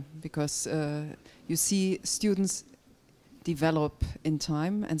either, because you see students develop in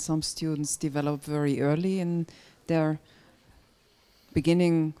time, and some students develop very early in their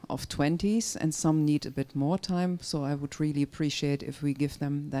beginning of 20s, and some need a bit more time. So I would really appreciate if we give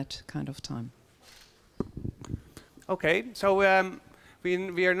them that kind of time. Okay, so we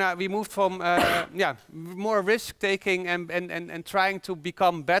moved from more risk taking and trying to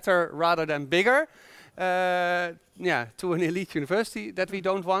become better rather than bigger, to an elite university that we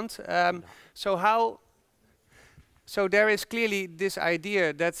don't want. So there is clearly this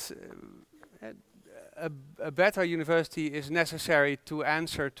idea that a better university is necessary to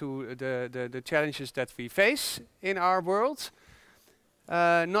answer to the challenges that we face in our world,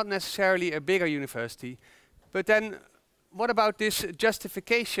 not necessarily a bigger university. But then, what about this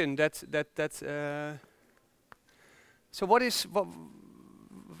justification so what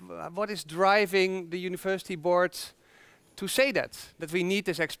is driving the university board to say that we need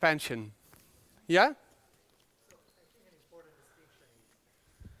this expansion? Yeah?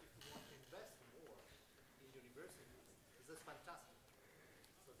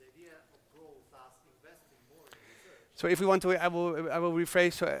 So if we want to, I will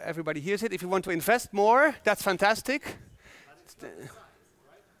rephrase so everybody hears it. If you want to invest more, that's fantastic.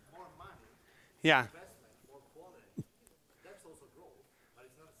 More money, yeah. investment, more quality. That's also growth, but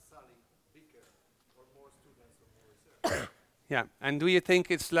it's not necessarily bigger or more students or more research. Yeah, and do you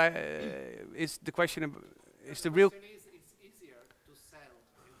think it's like is the question is the real? It's easier to sell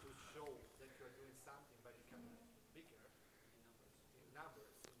and to show that you are doing something by becoming bigger in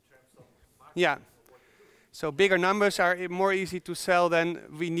numbers in terms of marketing. Yeah. So bigger numbers are more easy to sell than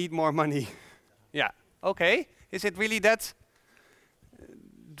we need more money. Yeah. Okay. Is it really that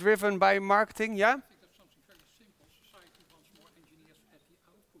driven by marketing? Yeah. I think that's something very simple. Society wants more engineers at the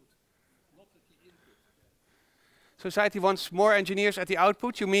output, not at the input. Society wants more engineers at the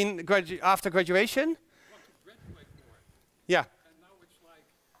output. You mean after graduation? Want to graduate more. Yeah. And now it's like,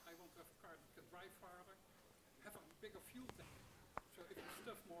 I want to have a car that can drive farther, have a bigger fuel tank. So if you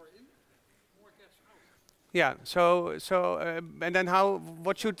stuff more in, more gets out. Yeah. And then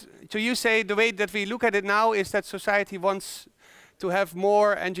so you say the way that we look at it now is that society wants to have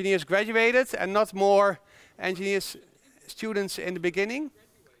more engineers graduated and not more engineers students in the beginning.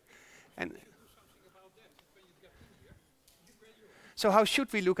 And so how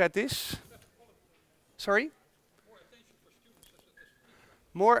should we look at this? Sorry?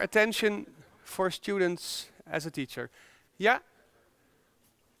 More attention for students as a teacher. Yeah?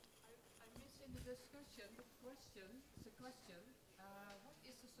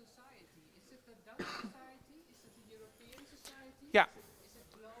 Yeah.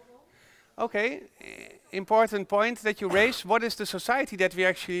 Okay, important point that you raise. What is the society that we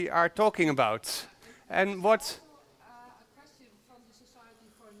actually are talking about? And what? A question from the society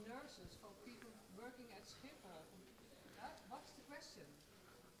for nurses, for people working at Schiphol. What's the question?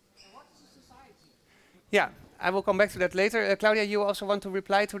 What is the society? Yeah, I will come back to that later. Claudia, you also want to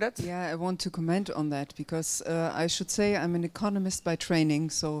reply to that? Yeah, I want to comment on that because I should say I'm an economist by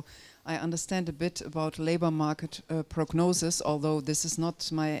training, so I understand a bit about labor market prognosis, although this is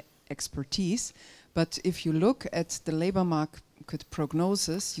not my expertise. But if you look at the labor market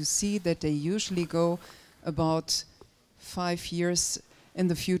prognosis, you see that they usually go about 5 years in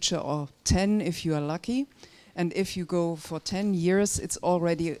the future, or 10 if you are lucky. And if you go for 10 years, it's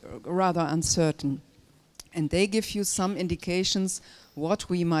already rather uncertain. And they give you some indications what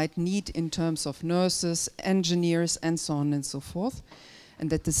we might need in terms of nurses, engineers, and so on and so forth.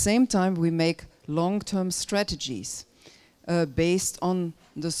 And at the same time, we make long-term strategies based on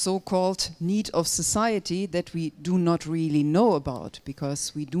the so-called need of society that we do not really know about,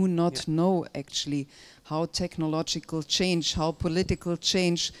 because we do not know actually how technological change, how political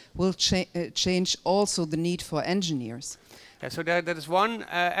change will change also the need for engineers. Yeah, so that is one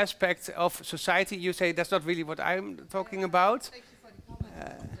aspect of society. You say that's not really what I'm talking about. Thank you for the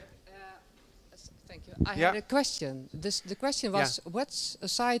comment. Thank you. I had a question. The question was, what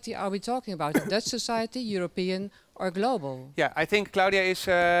society are we talking about? Dutch society, European, or global? Yeah, I think Claudia is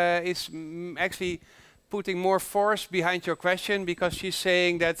actually putting more force behind your question, because she's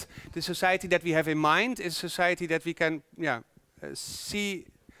saying that the society that we have in mind is a society that we can see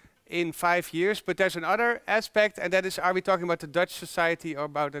in 5 years. But there's another aspect, and that is, are we talking about the Dutch society or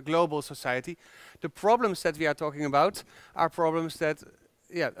about a global society? The problems that we are talking about are problems that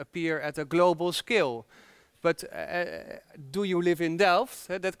appear at a global scale. But do you live in Delft?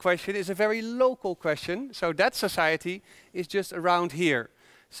 That question is a very local question. So that society is just around here.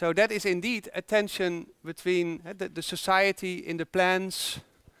 So that is indeed a tension between the society in the plans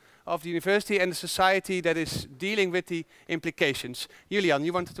of the university and the society that is dealing with the implications. Julian,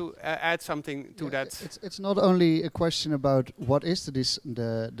 you wanted to add something to that? It's not only a question about what is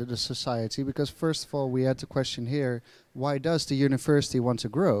the society, because first of all we had the question here, why does the university want to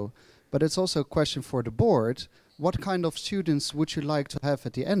grow? But it's also a question for the board, what kind of students would you like to have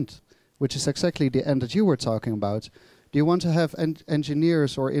at the end? Which is exactly the end that you were talking about. Do you want to have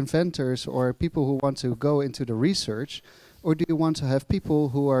engineers or inventors or people who want to go into the research? Or do you want to have people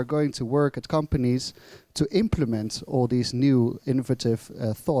who are going to work at companies to implement all these new innovative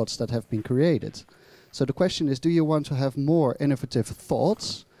thoughts that have been created? So the question is, do you want to have more innovative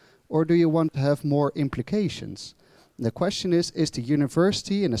thoughts or do you want to have more implications? The question is the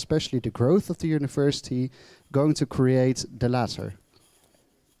university, and especially the growth of the university, going to create the latter?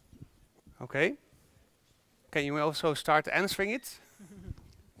 Okay. Can you also start answering it?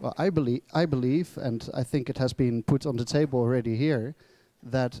 Well, I believe, and I think it has been put on the table already here,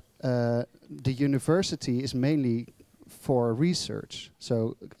 that the university is mainly for research.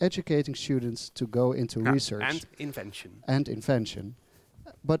 So educating students to go into research. And invention. And invention.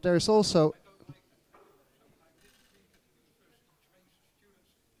 But there's also...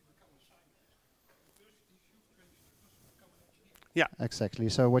 Yeah. Exactly.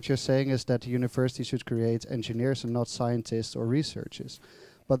 So what you're saying is that the university should create engineers and not scientists or researchers.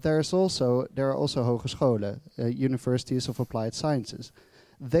 But there are also hogescholen, universities of applied sciences.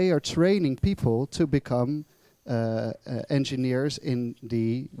 They are training people to become engineers in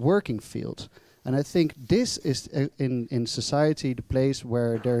the working field. And I think this is in society the place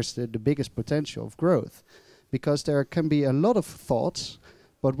where there's the biggest potential of growth. Because there can be a lot of thoughts,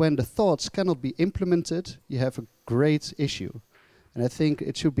 but when the thoughts cannot be implemented, you have a great issue. And I think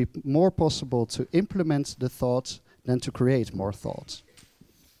it should be more possible to implement the thoughts than to create more thoughts.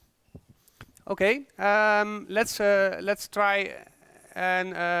 Okay, let's try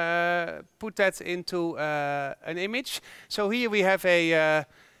and put that into an image. So here we have a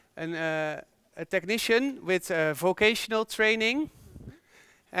technician with vocational training,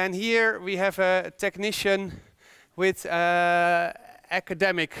 and here we have a technician with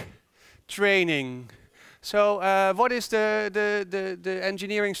academic training. So what is the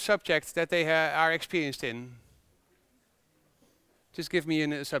engineering subject that they are experienced in? Just give me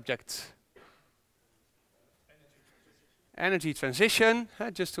a subject. Energy transition,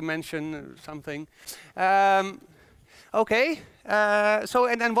 just to mention something. Okay, so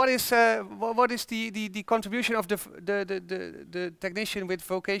and then what is the contribution of the technician with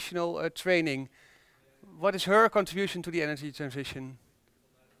vocational training? What is her contribution to the energy transition?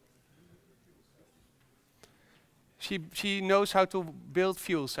 She knows how to build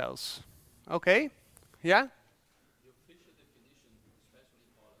fuel cells. Okay, yeah.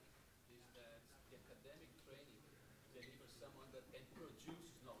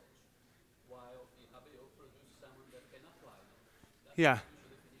 Yeah.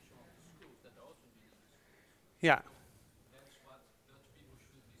 Yeah.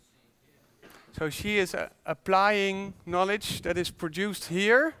 So she is applying knowledge that is produced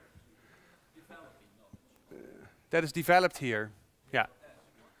here. That is developed here. Yeah.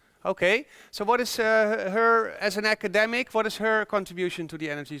 Okay. So what is her, as an academic, what is her contribution to the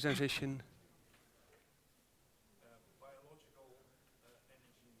energy transition?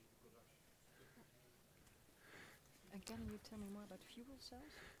 Can you tell me more about fuel cells?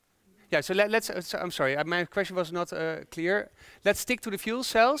 Yeah, so let's, I'm sorry, my question was not clear. Let's stick to the fuel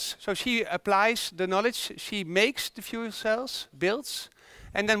cells. So she applies the knowledge, she makes the fuel cells, builds,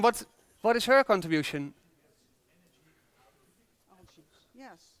 and then what is her contribution?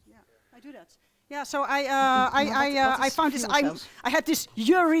 Yes, yeah, I do that. Yeah, so I found this, I had this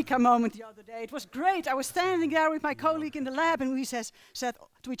eureka moment the other day. It was great. I was standing there with my colleague in the lab and we said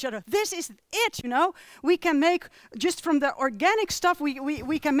to each other, this is it, you know. We can make, just from the organic stuff,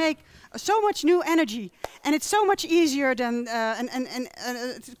 we can make so much new energy. And it's so much easier than, and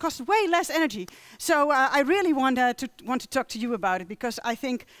it costs way less energy. So I really want to talk to you about it, because I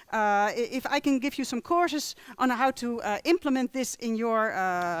think if I can give you some courses on how to implement this in your,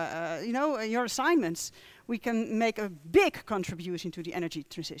 you know, your assignments, we can make a big contribution to the energy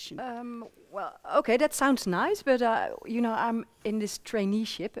transition. Well, okay, that sounds nice, but you know, I'm in this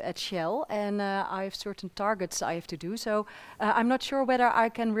traineeship at Shell, and I have certain targets I have to do. So I'm not sure whether I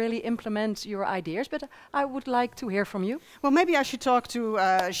can really implement your ideas, but I would like to hear from you. Well, maybe I should talk to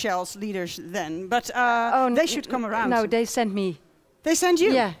Shell's leaders then, but they should come around. No, they sent me They send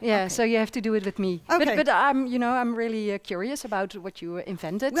you? Yeah, yeah. Okay. So you have to do it with me. Okay. But I'm, I'm really curious about what you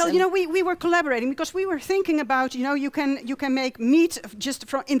invented. Well, we were collaborating because we were thinking about, you can make meat just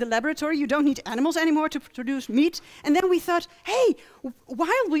from in the laboratory. You don't need animals anymore to produce meat. And then we thought, hey,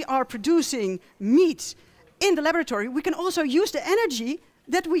 while we are producing meat in the laboratory, we can also use the energy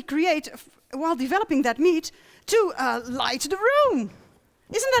that we create while developing that meat to light the room.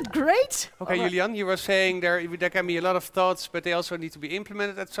 Isn't that great? Okay, Julian, you were saying there can be a lot of thoughts, but they also need to be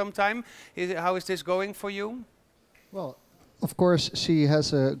implemented at some time. How is this going for you? Well, of course, she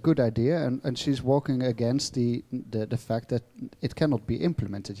has a good idea, and she's walking against the fact that it cannot be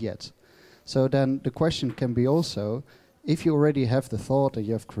implemented yet. So then the question can be also, if you already have the thought and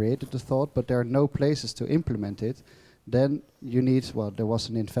you have created the thought, but there are no places to implement it, then you need, well, there was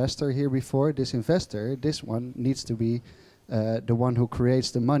an investor here before. This investor, this one, needs to be the one who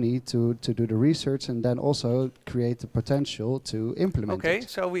creates the money to do the research and then also create the potential to implement it. Okay,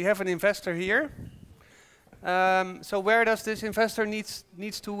 so we have an investor here. So where does this investor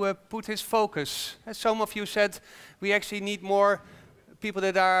needs to put his focus? As some of you said, we actually need more people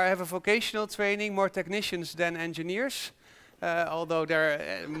that have a vocational training, more technicians than engineers. Although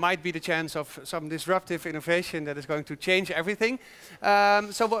there might be the chance of some disruptive innovation that is going to change everything.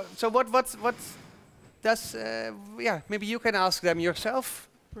 So what does, maybe you can ask them yourself.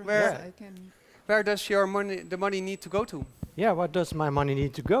 Where does the money need to go to? Yeah, what does my money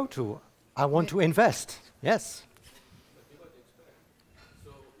need to go to? I want to invest. Yes.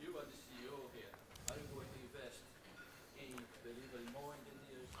 So you are the CEO here. Are you going to invest in delivering more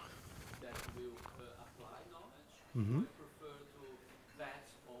engineers that will apply knowledge? Or you prefer to bet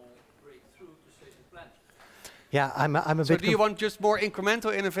on breakthrough to save the planet? Yeah, I'm a so bit. Do you want just more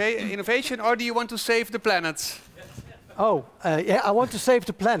incremental innovation, or do you want to save the planet? Oh, yeah, I want to save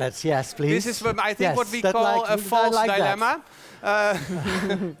the planet. Yes, please. This is I think what we call a false dilemma.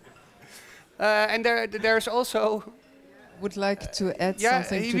 And there's also. Would like to add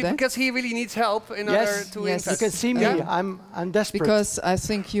something to that? Because he really needs help in order to invest. You can see me. I'm desperate. Because I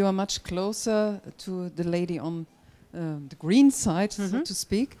think you are much closer to the lady on the green side, so to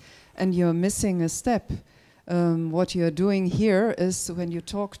speak, and you're missing a step. What you're doing here is when you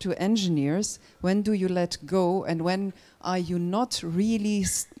talk to engineers, when do you let go and when are you not really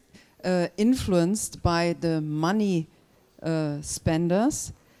influenced by the money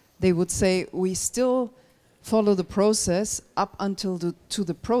spenders? They would say, we still follow the process up until to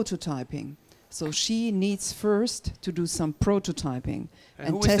the prototyping. So she needs first to do some prototyping and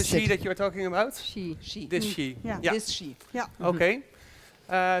who test is the she that you're talking about? She. This she. Yeah. This she. Yeah. Okay.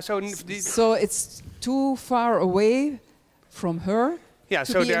 So it's too far away from her. Yeah.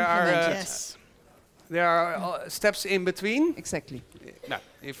 To So be there implemented. there are steps in between. Exactly. Now,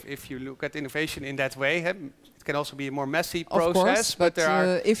 if you look at innovation in that way, it can also be a more messy Of process. course, but there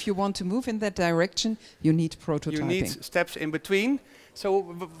are if you want to move in that direction, you need prototyping. you need steps in between. So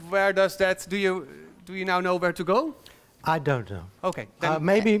where does that? Do you now know where to go? I don't know. Okay.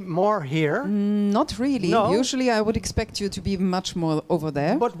 Maybe more here. Not really. No. Usually I would expect you to be much more over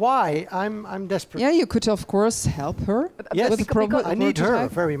there. But why? I'm desperate. Yeah, you could of course help her. Yes, with the I need her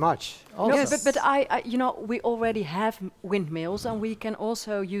very much. Also. No, but we already have windmills and we can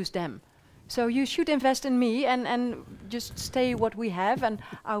also use them. So you should invest in me and just stay what we have, and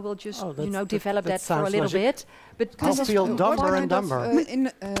I will just develop that for a little bit. But I'll feel dumber and dumber.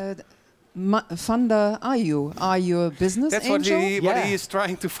 Funder are you? Are you a business That's angel? what he is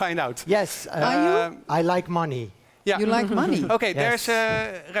trying to find out. Yes. Are you? I like money. Yeah. You like money? Okay, Yes.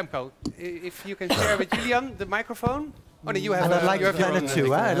 there's Remco. If you can share with Julian the microphone. Oh, no, you have. And I like you the have your planet own too.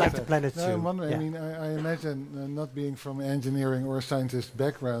 mic. I like the planet No, too. I'm wondering, I mean, I imagine, not being from engineering or a scientist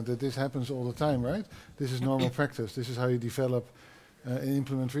background, that this happens all the time, right? This is normal practice. This is how you develop and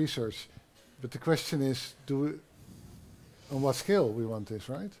implement research. But the question is, on what scale we want this,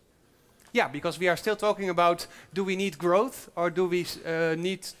 right? Yeah, because we are still talking about, do we need growth or do we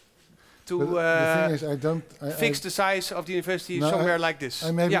need to the thing is, fix the size of the university somewhere like this?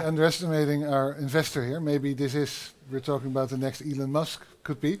 I may be underestimating our investor here. Maybe we're talking about the next Elon Musk,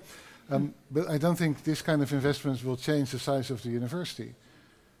 could be. But I don't think this kind of investments will change the size of the university.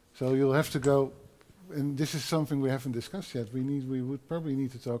 So you'll have to go, and this is something we haven't discussed yet. We would probably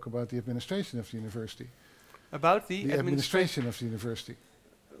need to talk about the administration of the university. About the administration of the university.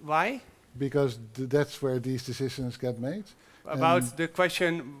 Why? Because that's where these decisions get made. About the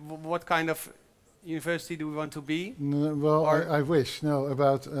question, what kind of university do we want to be? I wish. No,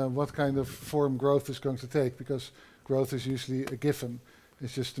 about what kind of form growth is going to take, because growth is usually a given.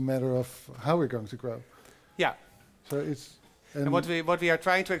 It's just a matter of how we're going to grow. Yeah. So it's... And what we are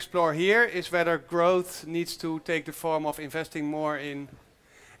trying to explore here is whether growth needs to take the form of investing more in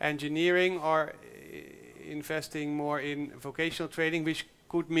engineering or investing more in vocational training, which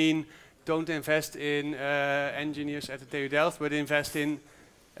could mean don't invest in engineers at the TU Delft, but invest in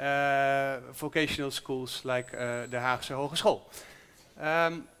vocational schools like the Haagse Hogeschool.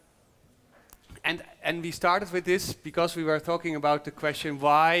 And we started with this because we were talking about the question,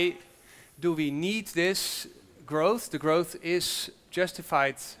 why do we need this growth? The growth is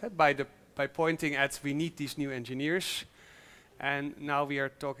justified by pointing at we need these new engineers. And now we are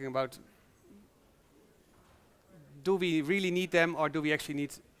talking about, do we really need them, or do we actually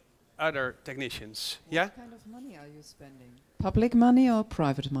need other technicians? What kind of money are you spending? Public money or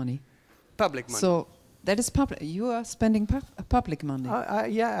private money? Public money. So that is public. You are spending public money.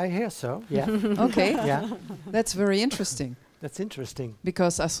 Yeah, I hear so. Yeah. Okay. Yeah. That's very interesting. That's interesting.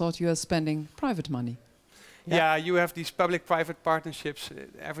 Because I thought you are spending private money. Yeah, you have these public-private partnerships.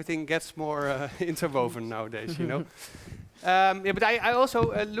 Everything gets more interwoven nowadays, you know. Yeah, but I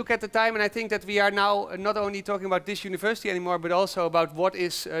also look at the time, and I think that we are now not only talking about this university anymore, but also about what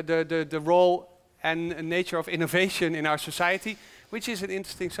is the role and nature of innovation in our society, which is an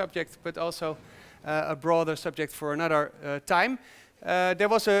interesting subject, but also a broader subject for another time. There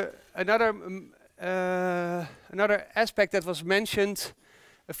was another aspect that was mentioned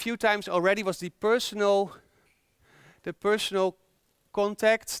a few times already, was the personal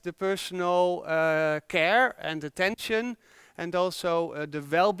contact, the personal care and attention, and also the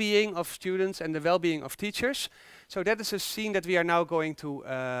well-being of students and the well-being of teachers. So that is a scene that we are now going to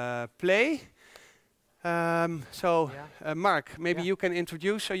play. Mark, maybe you can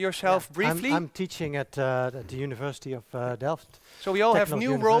introduce yourself briefly. I'm teaching at the University of Delft. So we all have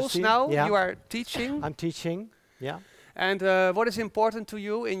new roles now. Yeah. You are teaching. I'm teaching, yeah. And what is important to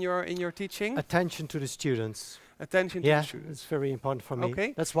you in your teaching? Attention to the students. Attention to the students. It's very important for me.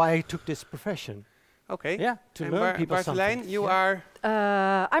 Okay. That's why I took this profession. Okay. Yeah, to learn people something. You are?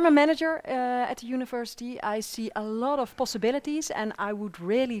 I'm a manager at the university. I see a lot of possibilities, and I would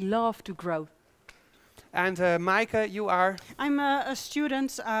really love to grow. And Maaike, you are? I'm a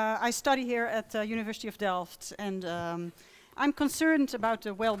student. I study here at the University of Delft, and I'm concerned about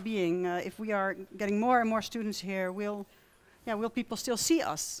the well-being. If we are getting more and more students here, will people still see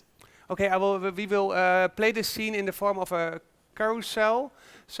us? Okay, we will play this scene in the form of a carousel.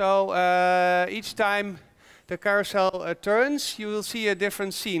 So each time the carousel turns, you will see a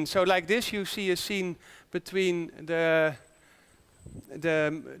different scene. So like this, you see a scene between the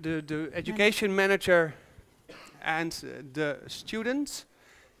education manager and the student.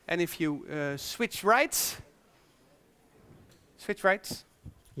 And if you switch right,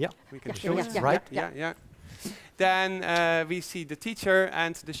 yeah, we can show it right. Yeah. Then we see the teacher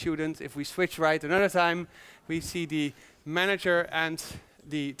and the student. If we switch right another time, we see the manager and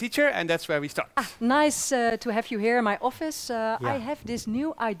the teacher, and that's where we start. Nice to have you here in my office. I have this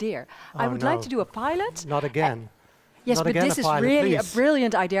new idea. I would like to do a pilot. Not again. Yes, Not but again this is pilot, really please. a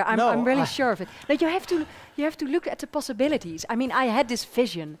brilliant idea. I'm really sure of it. Now you have to look at the possibilities. I mean, I had this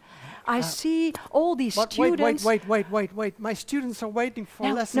vision. I see all these students. Wait. My students are waiting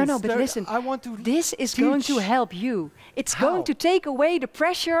for lessons. No, but listen. I want to This is going to help you. It's going to take away the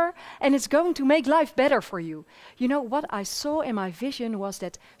pressure, and it's going to make life better for you. You know, what I saw in my vision was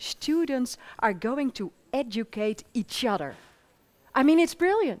that students are going to educate each other. I mean, it's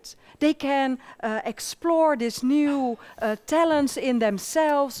brilliant. They can explore this new talents in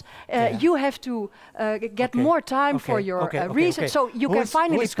themselves. You have to get more time for your research, so you can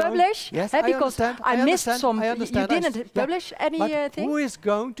finally publish. Yes, because I missed some. You didn't publish anything. Who is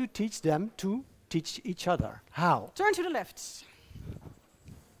going to teach them to teach each other? How? Turn to the left.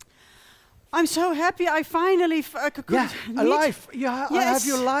 I'm so happy I finally could alive. I have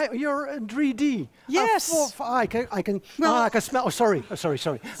your you're 3D. Yes. I can. I can smell. Oh, sorry.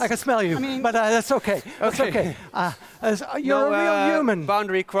 I can smell you. I mean, but that's okay. That's okay. You're a real human.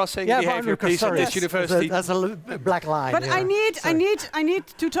 Boundary crossing behavior, please, at this university. That's a black line. But I need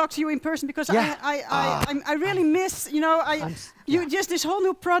to talk to you in person because I really miss. You know, just this whole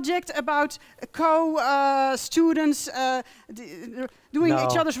new project about students doing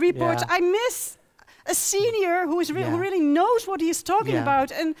each other's reports. I miss a senior who really knows what he is talking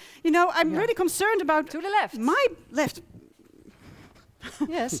about, and you know, I'm really concerned about to the left. My left.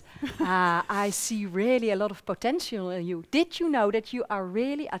 Yes, I see really a lot of potential in you. Did you know that you are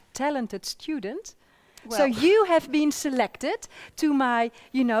really a talented student? Well, so you have been selected to my,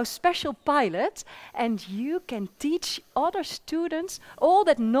 special pilot, and you can teach other students all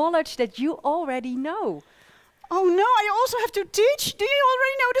that knowledge that you already know. Oh no, I also have to teach? Do you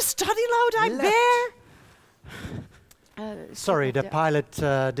already know the study load I bear? Sorry, the pilot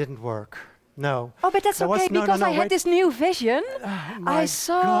didn't work. No. Oh, but that's There was- okay, no, because no, I no, had wait. this new vision. My I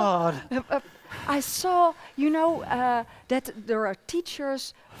saw, God. I saw, you know, that there are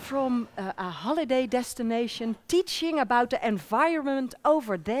teachers from a holiday destination teaching about the environment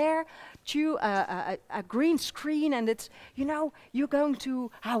over there to a green screen, and it's, you know, you're going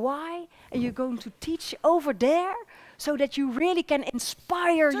to Hawaii and you're going to teach over there so that you really can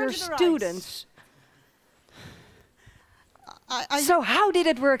inspire your to the right. students. So how did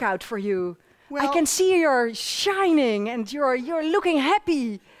it work out for you? I Well- can see you're shining and you're looking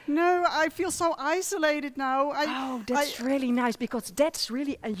happy. No, I feel so isolated now. Oh, that's really nice, because that's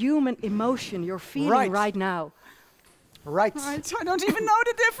really a human emotion you're feeling right now. Right. I don't even know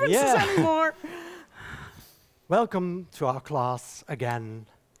the differences Yeah. anymore. Welcome to our class again.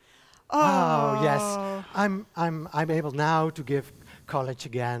 Oh. Yes, I'm able now to give college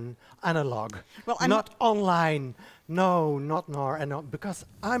again analog, Well, I'm not online. No, not more, because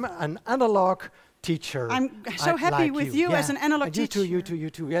I'm an analog teacher. I'm so happy like with you as an analog And you too, you teacher. too, you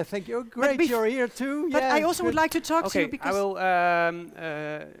too. Yeah, thank you. Great, you're here too. But yeah, I also would good. like to talk to you Okay, I because will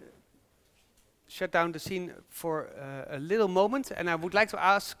shut down the scene for a little moment, and I would like to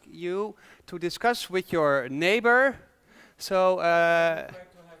ask you to discuss with your neighbor. So, I'd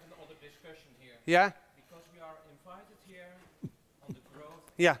like to have another discussion here. Yeah. Because we are invited here on the growth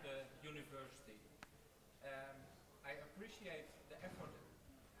Yeah. of the university. I appreciate the effort,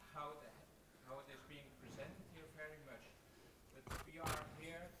 how it is being presented here very much. But we are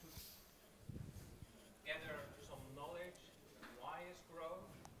here to gather some knowledge. Why is growth?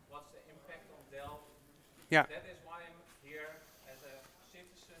 What's the impact on Delft? Yeah. That is why I'm here as a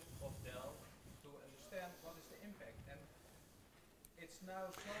citizen of Delft, to understand what is the impact. And it's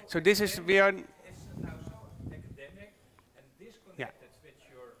now So this is we are. it's now so academic and disconnected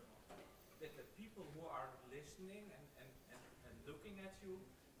with the people who are listening and looking at you.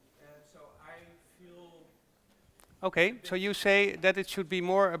 So I feel Okay, so you say that it should be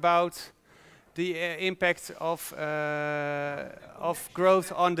more about the impact of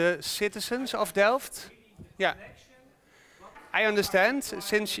growth on the citizens of Delft. Yeah, I understand.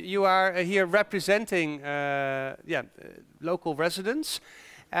 Since you are here representing, local residents,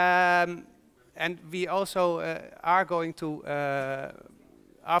 and we also are going to,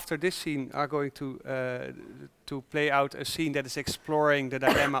 after this scene, are going to play out a scene that is exploring the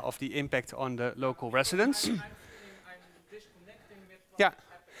dilemma of the impact on the local residents. Yeah.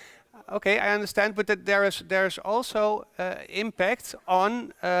 Okay, I understand, but that there is also impact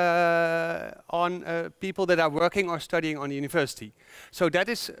on people that are working or studying on the university. So that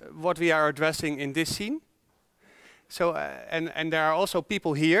is what we are addressing in this scene. So and there are also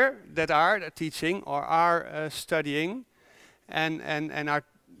people here that are teaching or are studying, and are,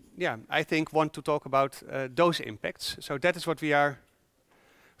 I think want to talk about those impacts. So that is what we are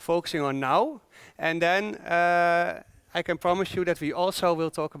focusing on now, and then. I can promise you that we also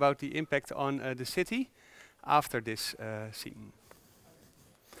will talk about the impact on the city after this scene.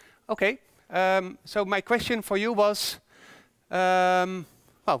 Okay, so my question for you was,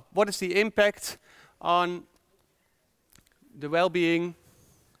 what is the impact on the well-being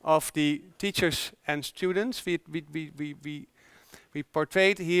of the teachers and students? We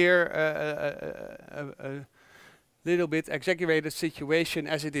portrayed here a little bit exaggerated situation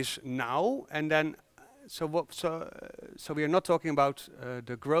as it is now, and then so we are not talking about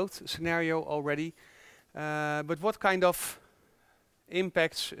the growth scenario already, but what kind of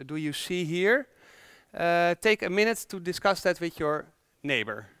impacts do you see here? Take a minute to discuss that with your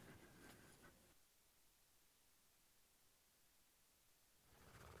neighbor.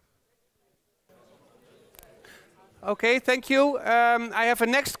 Okay, thank you. I have a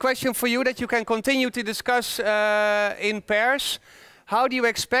next question for you that you can continue to discuss in pairs. How do you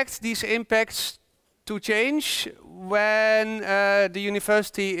expect these impacts to change when the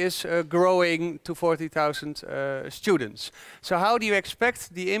university is growing to 40,000 students? So how do you expect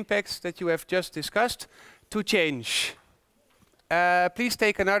the impacts that you have just discussed to change? Please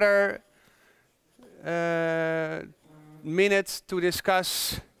take another minute to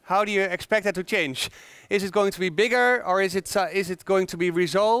discuss how do you expect that to change. Is it going to be bigger, or is it going to be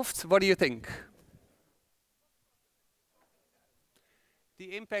resolved? What do you think?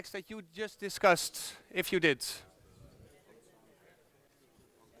 The impacts that you just discussed, if you did.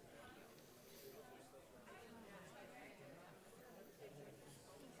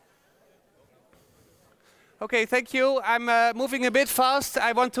 Okay, thank you. I'm moving a bit fast.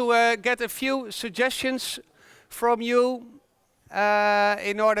 I want to get a few suggestions from you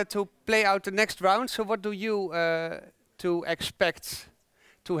in order to play out the next round. So what do you to expect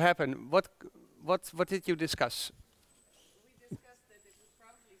to happen? What did you discuss?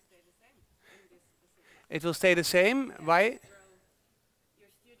 It will stay the same. Why?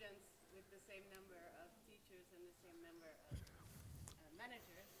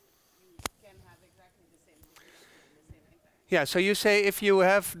 Yeah, so you say if you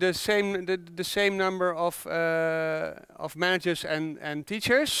have the same number of managers and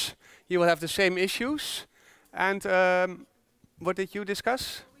teachers, you will have the same issues. And what did you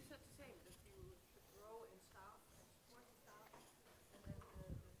discuss?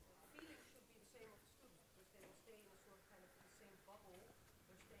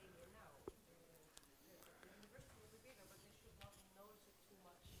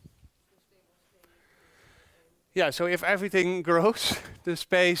 Yeah, so if everything grows, the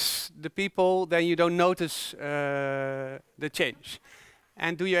space, the people, then you don't notice the change.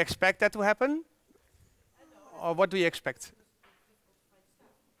 And do you expect that to happen? Or what do you expect?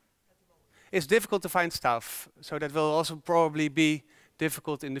 It's difficult to find staff, so that will also probably be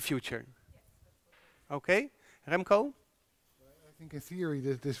difficult in the future. Okay, Remco? I think in theory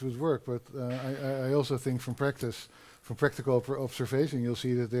this would work, but I also think from practice, from practical observation, you'll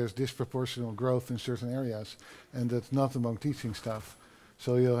see that there's disproportional growth in certain areas, and that's not among teaching staff.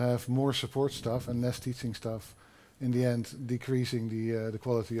 So you'll have more support staff and less teaching staff, in the end decreasing the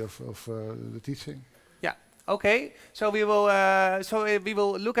quality of the teaching. Yeah. Okay. So we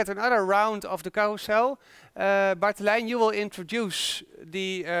will look at another round of the carousel. Bartelijn, you will introduce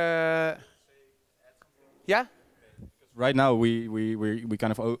the. Yeah. Right now we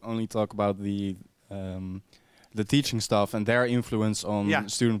kind of only talk about the teaching staff and their influence on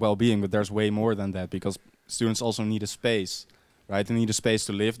student well-being, but there's way more than that, because students also need a space, right? They need a space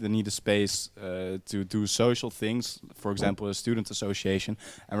to live, they need a space to do social things, for example, a student association.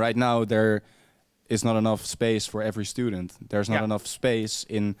 And right now there is not enough space for every student. There's not enough space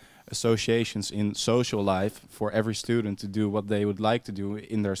in associations, in social life, for every student to do what they would like to do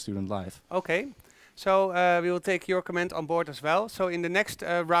in their student life. Okay. So we will take your comment on board as well. So in the next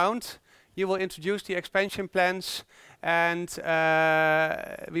round, you will introduce the expansion plans, and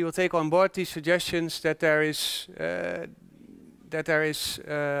we will take on board these suggestions that there is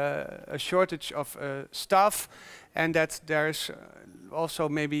a shortage of staff, and that there is also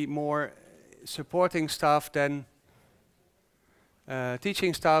maybe more supporting staff than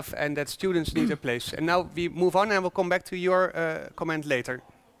teaching staff, and that students need a place. And now we move on, and we'll come back to your comment later.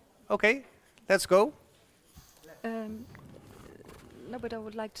 Okay, let's go. No, but I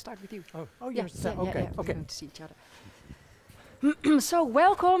would like to start with you. Oh, yes. Okay. We're going to see each other. So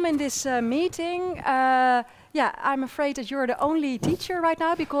welcome in this meeting. I'm afraid that you're the only teacher right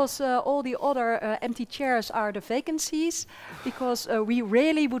now, because all the other empty chairs are the vacancies, because we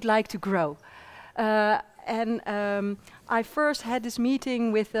really would like to grow. I first had this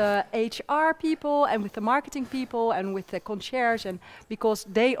meeting with the HR people and with the marketing people and with the concierge, and because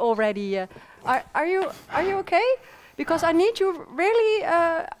they already are you okay? Because I need you really.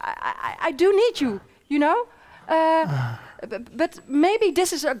 I do need you. You know. But maybe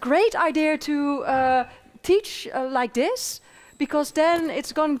this is a great idea to teach like this, because then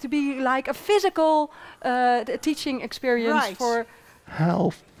it's going to be like a physical teaching experience for.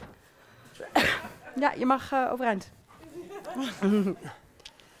 Help. Ja, je mag overeind.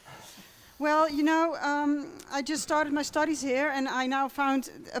 Well, you know, I just started my studies here, and I now found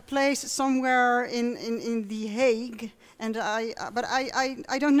a place somewhere in The Hague, and I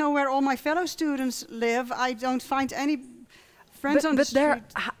don't know where all my fellow students live. I don't find any friends on the street.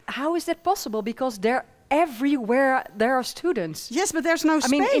 How is that possible? Because everywhere there are students. Yes, but there's no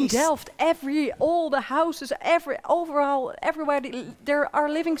space. I mean, in Delft, all the houses, overall, everywhere there are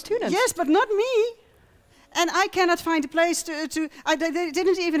living students. Yes, but not me. And I cannot find a place they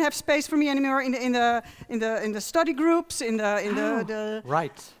didn't even have space for me anymore in the study groups, in the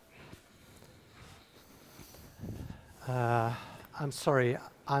Right. I'm sorry.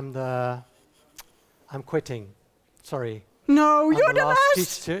 I'm quitting. Sorry. No, you're the last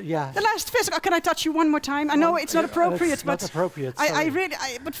teacher. Yeah. The last physical. Can I touch you one more time? I know it's not appropriate, it's but not appropriate. I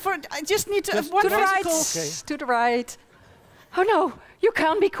just need to one to the right. Okay. To the right. Oh no. You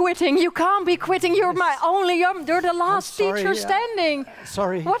can't be quitting. You can't be quitting. You're you're the last teacher standing.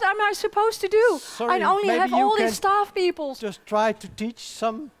 Sorry. What am I supposed to do? Sorry. I only have all these staff people. Just try to teach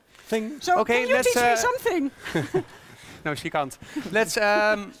something. So okay, can you teach me something? No, she can't.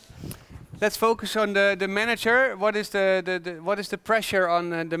 Let's focus on the manager. What is the pressure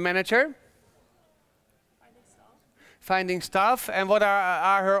on the manager? Finding staff. And what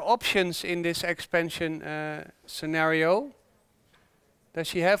are her options in this expansion scenario? Does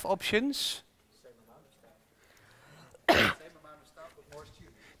she have options? Same amount of staff. Same amount of staff, but more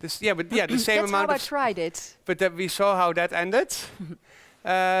students. The same amount. That's how I tried it. But we saw how that ended.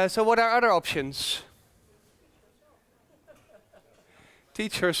 So what are other options?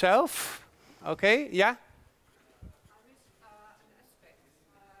 teach herself. Okay, yeah?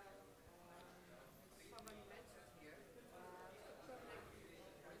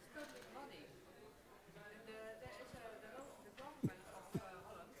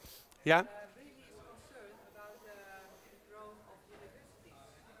 Yeah.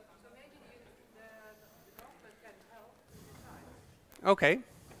 Okay.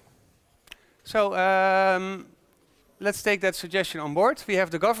 So let's take that suggestion on board. We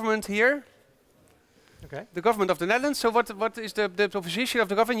have the government here. Okay. The government of the Netherlands. So what is the position of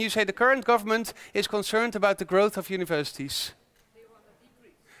the government? You say the current government is concerned about the growth of universities.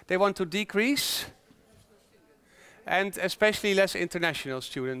 They want to decrease. And especially less international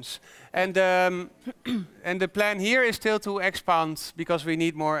students. And and the plan here is still to expand because we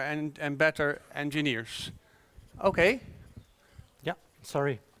need more and better engineers. Okay. Yeah,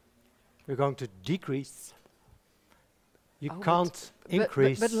 sorry. We're going to decrease. You Oh, can't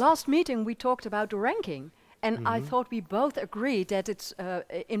increase. But last meeting we talked about the ranking. And I thought we both agreed that it's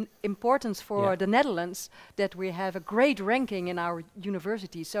in importance for the Netherlands that we have a great ranking in our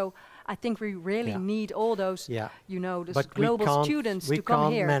university. So I think we really need all those, you know, those global students to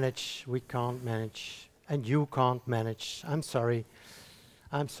come here. We can't manage, and you can't manage. I'm sorry.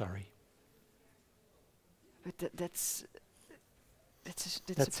 I'm sorry. But that's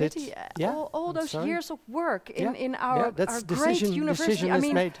a That's pity. it. Yeah, All I'm those sorry. years of work in Yeah, our that's great university. decision I is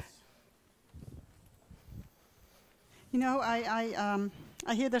mean, made. You know,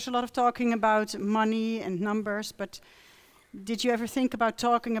 I hear there's a lot of talking about money and numbers, but did you ever think about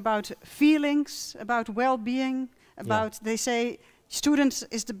talking about feelings, about well-being, about, they say, students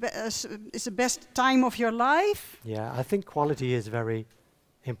is the best time of your life? Yeah, I think quality is very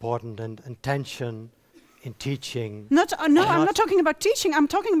important, and tension in teaching. No, I'm not talking about teaching. I'm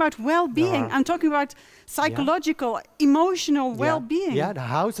talking about well-being. No. I'm talking about psychological, emotional well-being. Yeah, the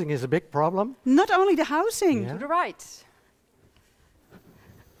housing is a big problem. Not only the housing. to the right.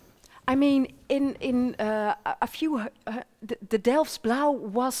 I mean, in a few, the Delft's Blauw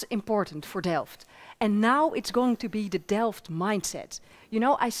was important for Delft. And now it's going to be the Delft mindset. You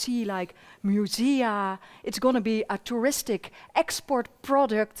know, I see like musea, it's going to be a touristic export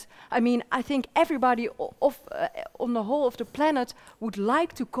product. I mean, I think everybody on the whole of the planet would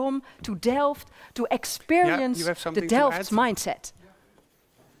like to come to Delft to experience the Delft mindset.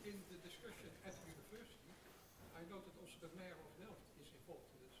 In the discussion at the university, I know that also the mayor of Delft is involved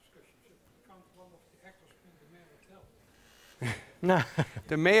in the discussion. So count one of the actors in the mayor of Delft.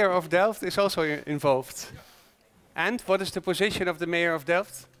 The mayor of Delft is also involved. And what is the position of the mayor of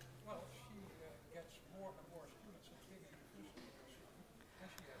Delft? Well, she gets more and more students at the university, and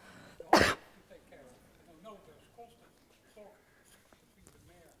she has a lot to take care of. And I know there's constant talk between the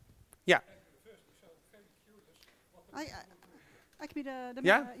mayor and the university, so I'm very curious what I can be the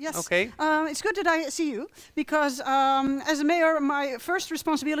Yeah? mayor. Yes. Okay. It's good that I see you because as a mayor, my first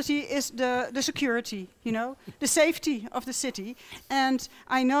responsibility is the security, you know, the safety of the city. And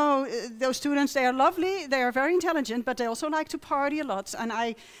I know those students, they are lovely, they are very intelligent, but they also like to party a lot. And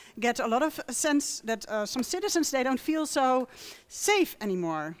I get a lot of sense that some citizens, they don't feel so safe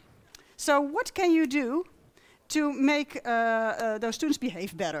anymore. So what can you do to make those students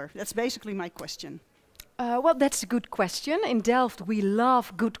behave better? That's basically my question. Well, that's a good question. In Delft, we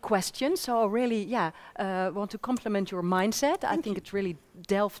love good questions. So I really, want to compliment your mindset. I think it's really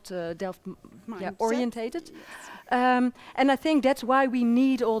Delft orientated. Yes. And I think that's why we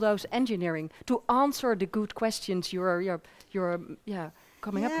need all those engineering to answer the good questions you're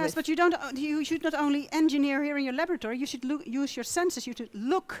coming up with. Yes, but you should not only engineer here in your laboratory. You should use your senses. You should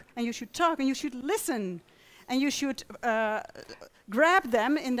look, and you should talk, and you should listen, and you should grab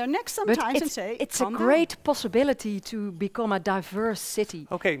them in their neck sometimes and say, it's a great possibility to become a diverse city.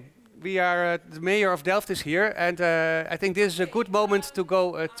 Okay, we are, the mayor of Delft is here, and I think this is a good moment to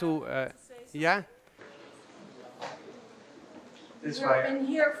go yeah? We've been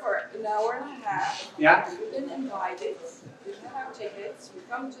here for an hour and a half. Yeah. We've been invited. We have our tickets. We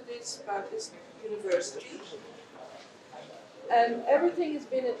come to this about this university. And everything has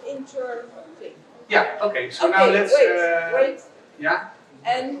been an internal thing. Yeah, okay, so now let's... Wait. Yeah?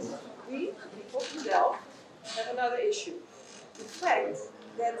 And we, people from Delft, have another issue. The fact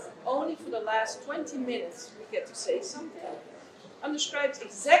that only for the last 20 minutes we get to say something describes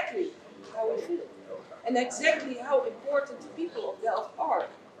exactly how we feel. And exactly how important the people of Delft are.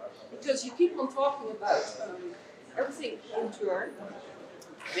 Because you keep on talking about everything intern,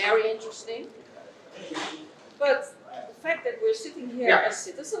 very interesting. But the fact that we're sitting here as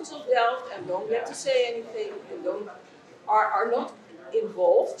citizens of Delft and don't get to say anything and are not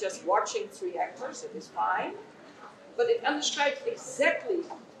involved, just watching three actors, it is fine. but it describes exactly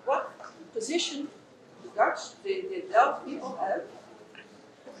what position the Dutch, the Delft people have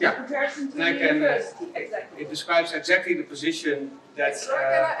in comparison to the university. Exactly. It describes exactly the position that... Sorry,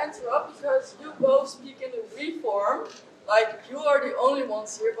 can I interrupt? Because you both speak in the we form. Like, you are the only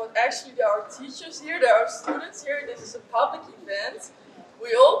ones here, but actually there are teachers here, there are students here. This is a public event.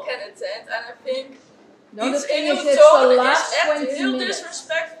 We all can attend, and I think the thing is it's the last echt 20 heel minutes.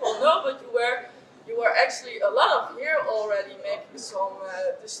 disrespectful. No, but you were actually a lot of here already making some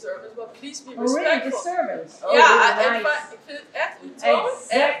disturbance, but please be Oh, really? respectful. Disturbance? Oh, Ja, really ik nice. vind het echt uw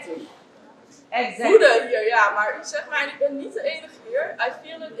Exactly. Exactly. Woede hier, ja, maar zeg maar, ik ben niet de enige hier. I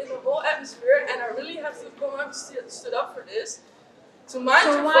feel it in the whole atmosphere, and I really have to come up, stood up for this. To mind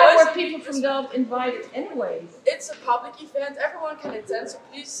So your why voice were and people from Delft invited anyway? It's a public event, everyone can attend, so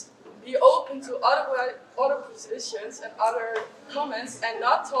please be open to other positions and other comments and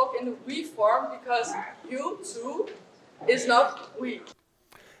not talk in the we form, because you too is not we.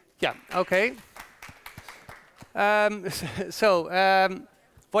 Yeah, okay.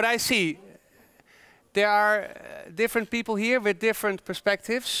 What I see, there are different people here with different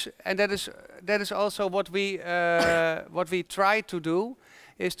perspectives, and that is also what we try to do,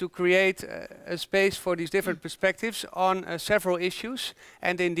 is to create a space for these different perspectives on several issues.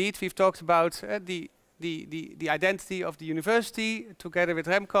 And indeed, we've talked about the identity of the university. Together with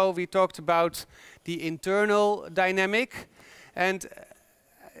Remco, we talked about the internal dynamic, and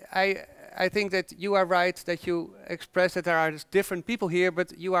I think that you are right that you express that there are different people here,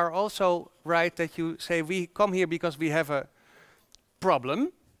 but you are also right that you say we come here because we have a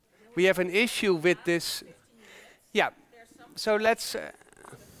problem. We have an issue with this. Yeah, so let's...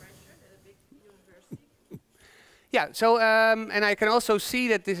 yeah, so, and I can also see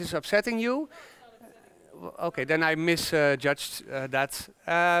that this is upsetting you. Okay, then I misjudged that.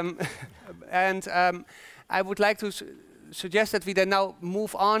 And I would like to suggest that we then now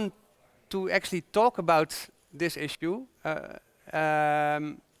move on to actually talk about this issue.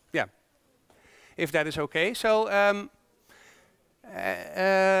 Yeah, if that is okay. So,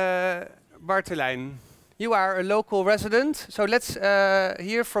 Bartelijn, you are a local resident, so let's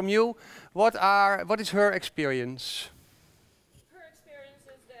hear from you. What is her experience? Her experience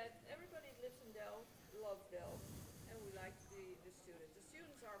is that everybody that lives in Delft loves Delft, and we like the students. The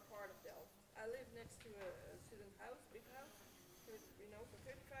students are a part of Delft. I live next to a student house, big house. For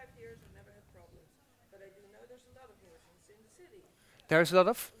 35 years I've never had problems. But I do know there's a lot of nuisance in the city. There's a lot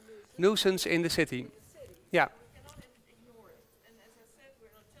of nuisance in the city. Yeah. We cannot ignore it. And as I said,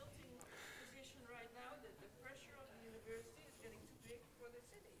 we're in a tilting position right now that the pressure on the university is getting too big for the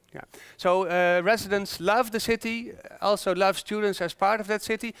city. Yeah. So residents love the city, also love students as part of that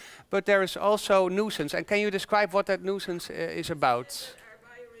city, but there is also nuisance. And can you describe what that nuisance is about? Our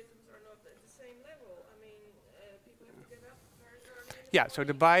biorhythms are not at the same level. I mean, people have to get up very early. Yeah, so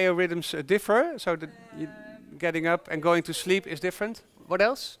the biorhythms differ, so getting up and going to sleep is different. What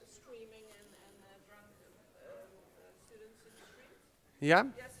else? Screaming and drunk students in the street. Yeah?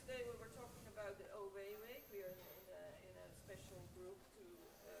 Yesterday we were talking about the OW week. We are in a special group to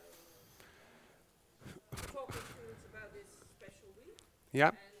talk with students about this special week. Yeah.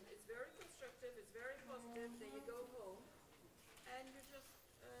 And it's very constructive, it's very positive. Then you go home and you're just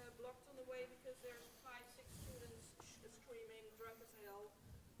blocked on the way because there's 5, 6 students screaming, drunk as hell.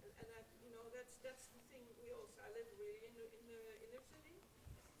 And that, that's the thing we also, I live really in the inner city.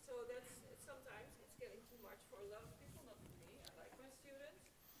 So sometimes it's getting too much for a lot of people, not for me. I like my students.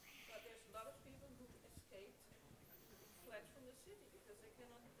 But there's a lot of people who escaped, fled from the city because they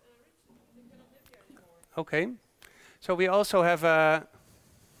cannot live here anymore. Okay. So we also have a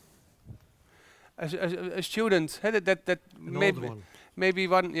student that maybe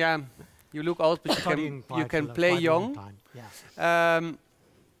one. Yeah, you look old, but you can play young.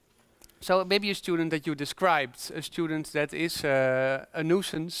 So maybe a student that you described, a student that is a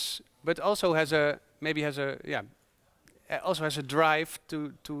nuisance, but also has a also has a drive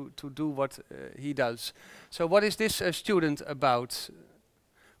to do what he does. So what is this student about?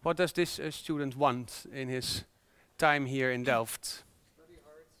 What does this student want in his time here in Delft? Study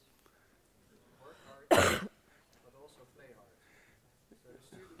hard, work hard, but also play hard. So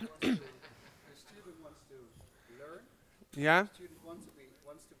the student wants to learn. Yeah. The student wants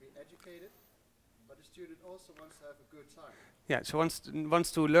to be educated, but the student also wants to have a good time. Yeah, so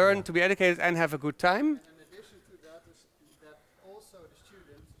wants to learn, to be educated, and have a good time. And in addition to that is that also the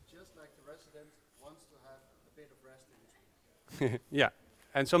student, just like the resident, wants to have a bit of rest in between. Yeah.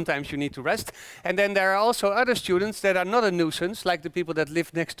 And sometimes you need to rest. And then there are also other students that are not a nuisance, like the people that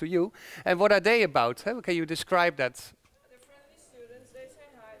live next to you. And what are they about? Can you describe that? They're friendly students. They say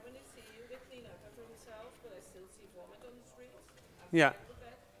hi, when they see you, they clean up after themselves, but I still see vomit on the streets. Yeah.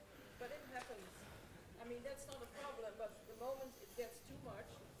 But it happens. I mean, that's not a problem, but the moment it gets too much,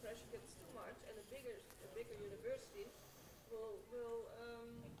 the pressure gets too much, and a bigger university will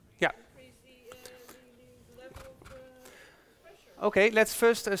increase the level of pressure. Okay, let's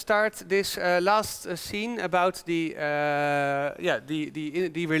first start this last scene about the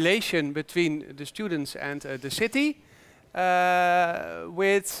relation between the students and the city,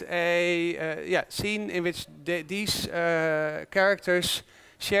 with a scene in which these characters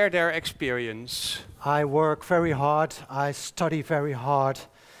share their experience. I work very hard, I study very hard,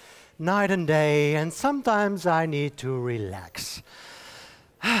 night and day, and sometimes I need to relax.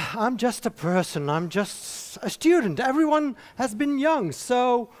 I'm just a person, I'm just a student. Everyone has been young,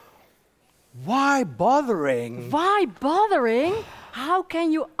 so why bothering? Why bothering? How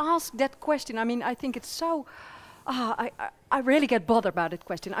can you ask that question? I mean, I think it's so... I really get bothered about that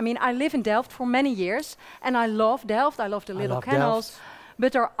question. I mean, I live in Delft for many years, and I love Delft, I love the little canals. Delft.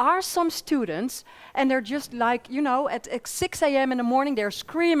 But there are some students, and they're just like, you know, at 6 a.m. in the morning, they're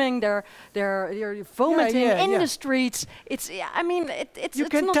screaming, they're vomiting in the streets. It's, I mean, it's you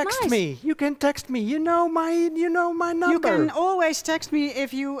can not text nice. me. You can text me. You know my number. You can always text me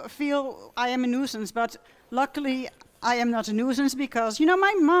if you feel I am a nuisance, but luckily I am not a nuisance because, you know,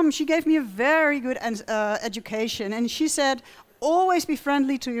 my mom, she gave me a very good education, and she said, always be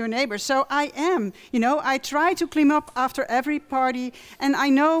friendly to your neighbors. So I am, you know, I try to clean up after every party, and I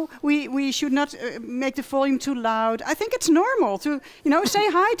know we should not make the volume too loud. I think it's normal to, you know, say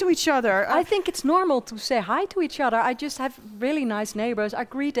hi to each other. I think it's normal to say hi to each other. I just have really nice neighbors. I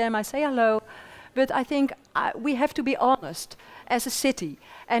greet them, I say hello. But I think we have to be honest as a city.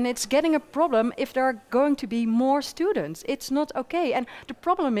 And it's getting a problem if there are going to be more students. It's not okay. And the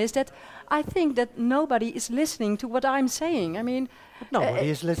problem is that I think that nobody is listening to what I'm saying. I mean... Nobody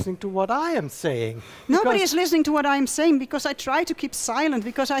is listening to what I am saying. Nobody is listening to what I'm saying because I try to keep silent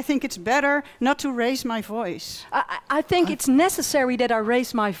because I think it's better not to raise my voice. I think it's necessary that I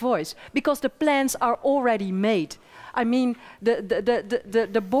raise my voice because the plans are already made. I mean,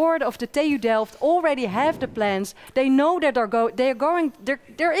 the board of the TU Delft already have the plans. They know that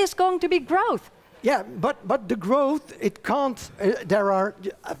there is going to be growth. Yeah, but the growth, it can't.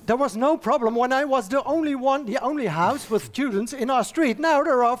 There was no problem when I was the only house with students in our street. Now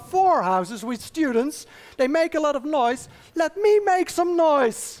there are 4 houses with students. They make a lot of noise. Let me make some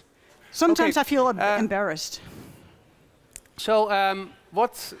noise. Sometimes I feel embarrassed. So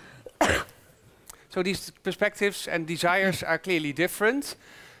what? So these perspectives and desires are clearly different.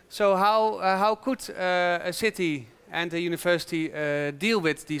 So how could a city and a university deal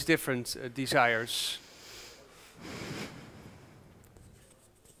with these different desires?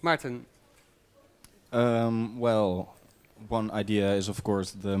 Martin. Well, one idea is of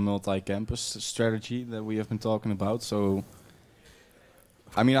course the multi-campus strategy that we have been talking about. So,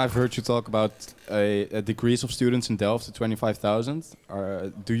 I mean, I've heard you talk about a decrease of students in Delft to 25,000.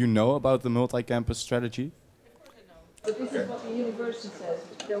 Do you know about the multi-campus strategy? But this is what the university says.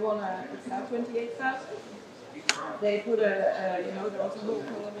 They want to, it's now 28,000. They put you know, there was a little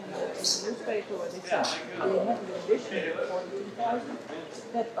column in the newspaper where they said they have an ambition of 42,000.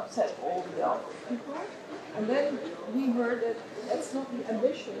 That upset all the Delft people. And then we heard that that's not the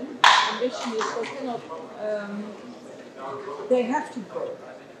ambition. The ambition is they cannot, they have to grow.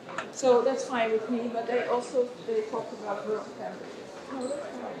 So that's fine with me, but they talked about Rotterdam Campus. No,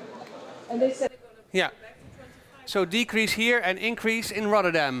 that's fine. And they said they're going to back to 25. So decrease here and increase in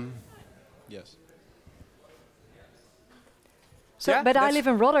Rotterdam. Yes. So, yeah, but I live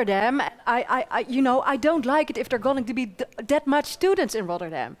in Rotterdam. You know, I don't like it if there are going to be that much students in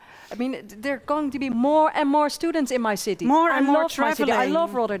Rotterdam. I mean, there are going to be more and more students in my city. More and more traveling. I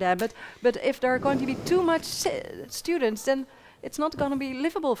love Rotterdam, but if there are going to be too much students, then it's not going to be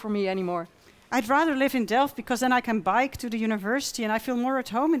livable for me anymore. I'd rather live in Delft because then I can bike to the university and I feel more at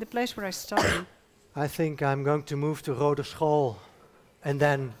home in the place where I study. I think I'm going to move to Rode School and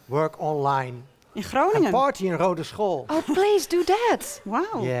then work online. In Groningen? And party in Rode School. Oh, please do that.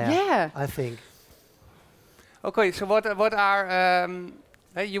 Wow. Yeah. I think. Okay, so what are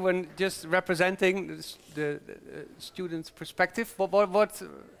you were just representing the students' perspective.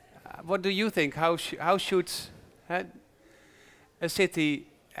 What do you think? How should a city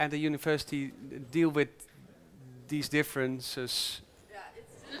and a university deal with these differences? Yeah,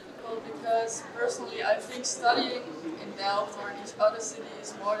 it's difficult because personally I think studying in Delft or in each other city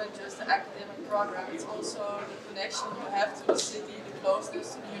is more than just the academic program. It's also the connection you have to the city, the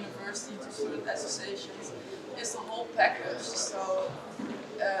closeness to the university, to student associations. It's the whole package. So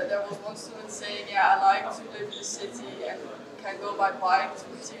there was one student saying, yeah, I like to live in the city and can go by bike to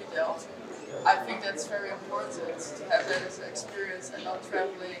TU Delft. I think that's very important to have that as an experience and not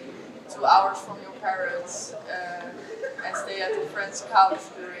traveling 2 hours from your parents and stay at a friend's couch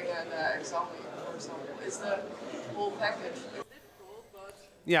during an exam week or something. It's the whole package. It's difficult, but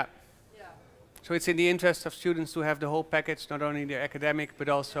yeah. So it's in the interest of students to have the whole package, not only the academic, but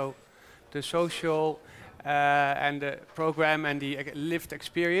also the social and the program and the lived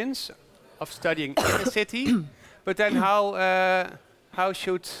experience of studying in the city. But then how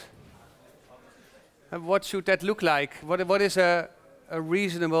should, what should that look like? What is a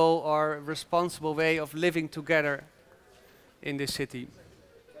reasonable or responsible way of living together in this city?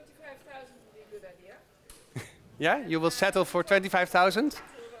 25,000 would be a good idea. Yeah, you will settle for 25,000?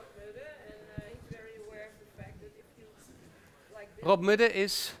 Rob Mudde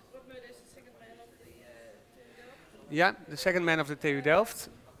is... Rob Mudde is the second man of the TU Delft. Yeah, the second man of the TU Delft.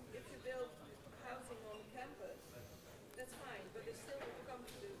 If you build housing on campus, that's fine, but it still will come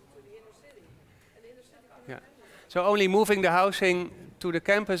to the inner city. And the inner city can Yeah. So only moving the housing to the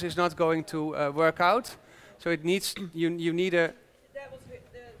campus is not going to work out. So it needs, you need a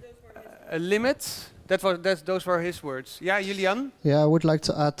limit. Those were his words. Yeah, Julian? Yeah, I would like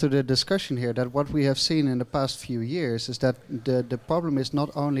to add to the discussion here that what we have seen in the past few years is that the problem is not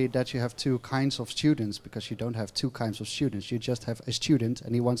only that you have two kinds of students, because you don't have two kinds of students. You just have a student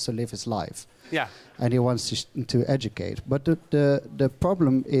and he wants to live his life. Yeah. And he wants to educate. But the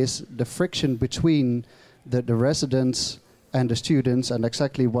problem is the friction between the residents and the students, and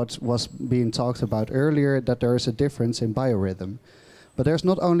exactly what was being talked about earlier, that there is a difference in biorhythm. But there's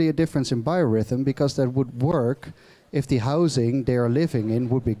not only a difference in biorhythm, because that would work if the housing they are living in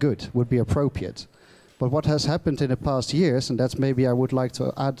would be good, would be appropriate. But what has happened in the past years, and that's maybe I would like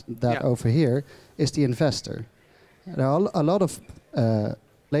to add that over here, is the investor. There are a lot of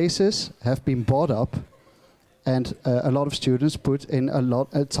places have been bought up, and a lot of students put in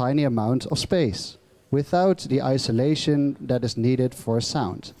a tiny amount of space without the isolation that is needed for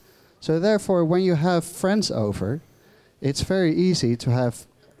sound. So therefore, when you have friends over, it's very easy to have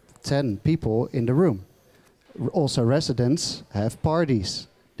 10 people in the room. Also, residents have parties.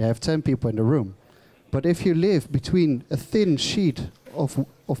 They have 10 people in the room. But if you live between a thin sheet of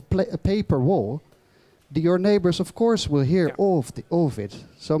a paper wall, your neighbors, of course, will hear all of it.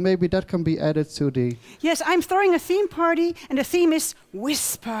 So maybe that can be added to the... Yes, I'm throwing a theme party, and the theme is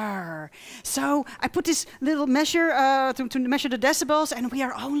whisper. So I put this little measure to measure the decibels, and we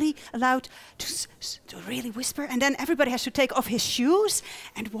are only allowed to really whisper. And then everybody has to take off his shoes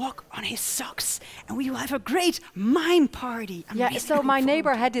and walk on his socks. And we will have a great mime party. I'm really so my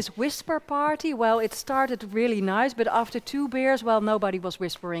neighbor had this whisper party. Well, it started really nice, but after 2 beers, well, nobody was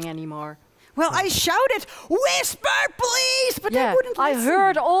whispering anymore. Well, I shouted, whisper, please, but they wouldn't listen. I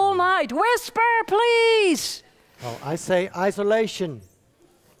heard all night, whisper, please. Well, I say isolation.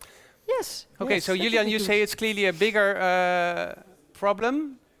 Yes. Okay, yes, so Julian, you say it's clearly a bigger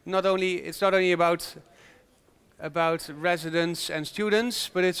problem. It's not only about residents and students,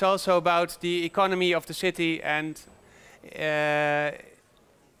 but it's also about the economy of the city and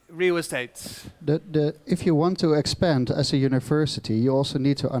real estate. If you want to expand as a university, you also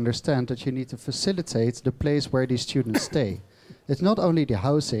need to understand that you need to facilitate the place where these students stay. It's not only the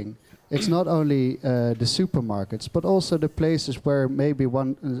housing, it's not only the supermarkets, but also the places where maybe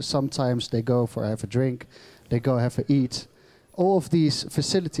sometimes they go for have a drink, they go have a eat. All of these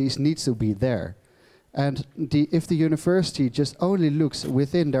facilities needs to be there. And if the university just only looks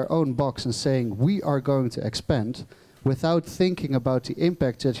within their own box and saying, we are going to expand, without thinking about the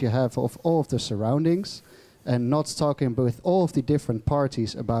impact that you have of all of the surroundings, and not talking with all of the different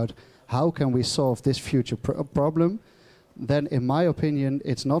parties about how can we solve this future problem, then in my opinion,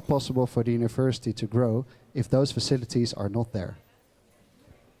 it's not possible for the university to grow if those facilities are not there.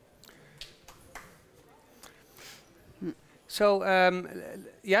 So,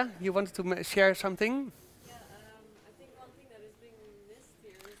 yeah, you wanted to share something? Yeah, I think one thing that is being missed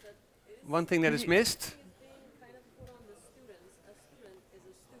here is that... One thing that is missed?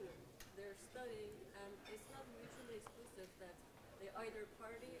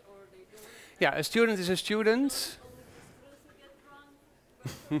 Yeah, a student is a student.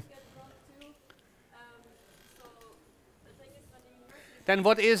 Then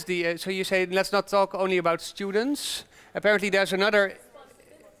what is the, so you say let's not talk only about students. Apparently there's another,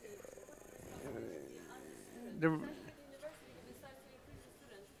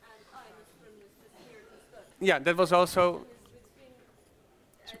 yeah, that was also...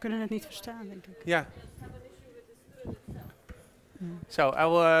 Ze kunnen het niet verstaan, denk ik. Yeah. So I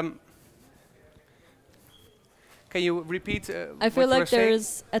will... can you repeat I feel what like you were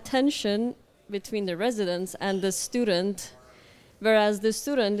there's a tension between the residents and the student Whereas the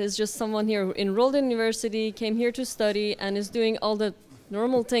student is just someone here who enrolled in university, came here to study, and is doing all the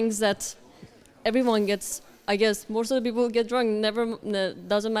normal things that everyone gets. I guess most of the people get drunk.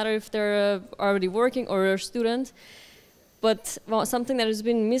 Doesn't matter if they're already working or a student. But something that has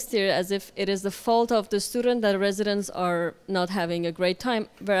been missed here, as if it is the fault of the student that residents are not having a great time,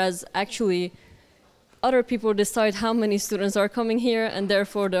 whereas actually other people decide how many students are coming here, and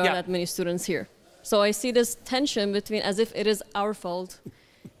therefore there are that many students here. So I see this tension between, as if it is our fault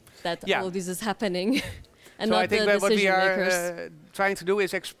that all this is happening. And so not I think the what we are makers. trying to do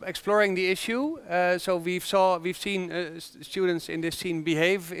is exploring the issue. So we've seen students in this scene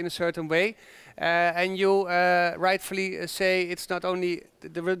behave in a certain way, and you rightfully say it's not only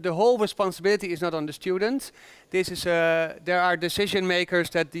the whole responsibility is not on the student. This is there are decision makers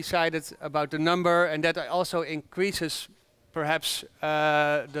that decided about the number, and that also increases perhaps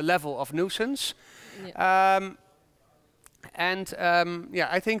the level of nuisance. Yeah.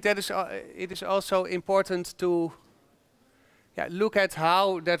 I think that it is also important to look at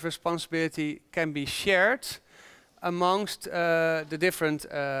how that responsibility can be shared amongst the different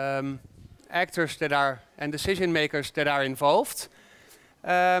actors that are and decision makers that are involved.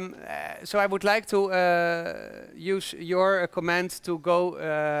 So I would like to use your comment to go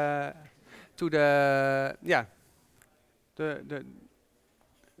to the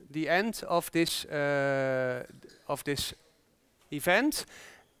end of this event.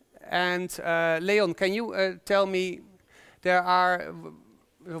 And Leon, can you tell me, there are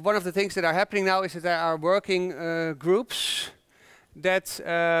one of the things that are happening now is that there are working groups that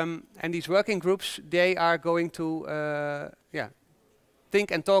and these working groups, they are going to think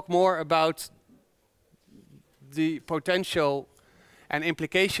and talk more about the potential and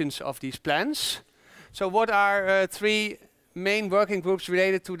implications of these plans. So what are three main working groups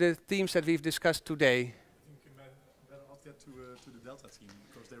related to the themes that we've discussed today? I think you better not get to the Delta team,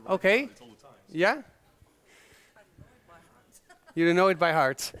 because they write about it all the time. Yeah? You don't know it by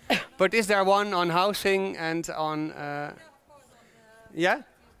heart. But is there one on housing and on... yeah?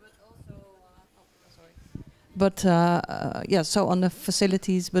 But so on the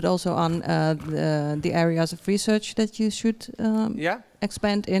facilities, but also on the areas of research that you should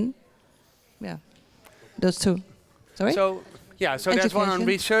expand in. Yeah, those two. Sorry? So, so there's one on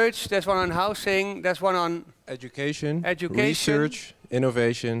research, there's one on housing, there's one on... Education, research,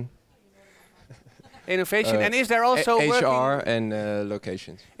 innovation. Innovation, and is there also HR and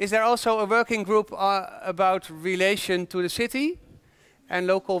locations. Is there also a working group about relation to the city and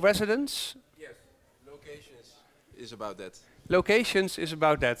local residents? Yes, locations is about that. Locations is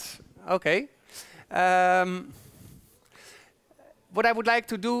about that. Okay. What I would like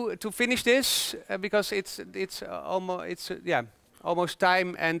to do to finish this, because it's almost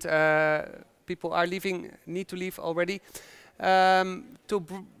time, and people are need to leave already. To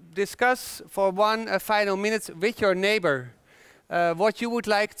discuss for one final minute with your neighbor what you would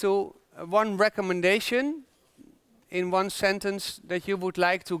like to, one recommendation in one sentence that you would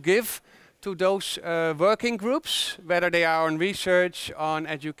like to give to those working groups, whether they are on research, on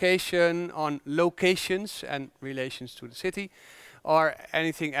education, on locations and relations to the city, or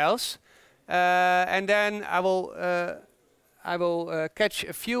anything else. And then I will catch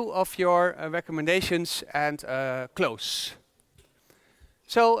a few of your recommendations and close.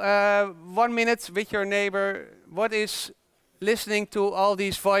 So 1 minute with your neighbor. What is, listening to all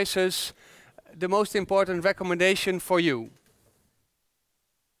these voices, the most important recommendation for you?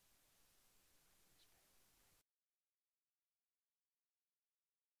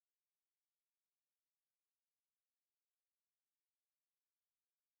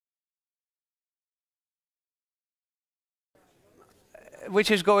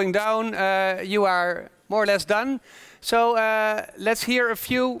 Which is going down. You are more or less done. So let's hear a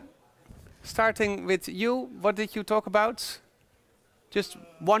few, starting with you. What did you talk about? Just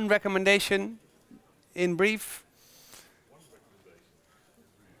one recommendation in brief.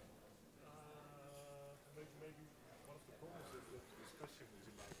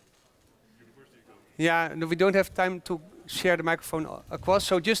 Yeah, no, we don't have time to share the microphone across,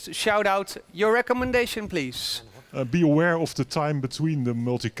 so just shout out your recommendation, please. Be aware of the time between the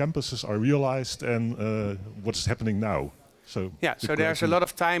multi-campuses are realized and what's happening now. So so there's a lot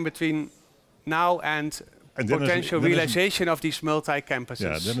of time between now and potential realization of these multi-campuses.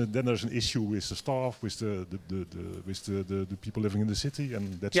 Yeah, then there's an issue with the staff, with the people living in the city,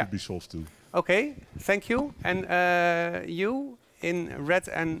 and that should be solved too. Okay, thank you. And you in red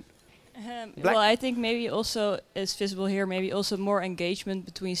and Black? Well, I think maybe also is visible here, maybe also more engagement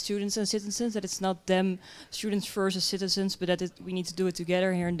between students and citizens, that it's not them, students versus citizens, but that we need to do it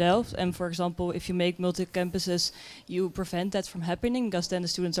together here in Delft. And for example, if you make multi-campuses, you prevent that from happening, because then the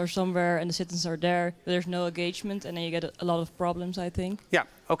students are somewhere and the citizens are there, but there's no engagement, and then you get a lot of problems, I think. Yeah,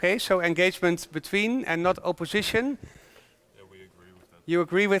 okay, so engagement between and not opposition. You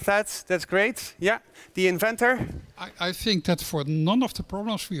agree with that? That's great. Yeah, the inventor? I think that for none of the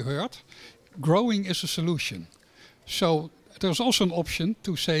problems we heard, growing is a solution. So there's also an option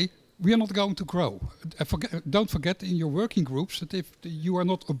to say, we are not going to grow. Don't forget in your working groups that if you are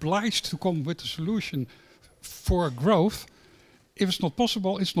not obliged to come with a solution for growth, if it's not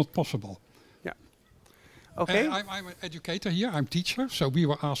possible, it's not possible. Yeah. Okay. I'm an educator here, I'm teacher, so we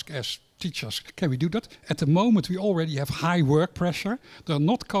were asked as teachers, can we do that? At the moment we already have high work pressure. There are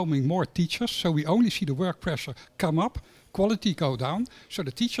not coming more teachers, so we only see the work pressure come up, quality go down. So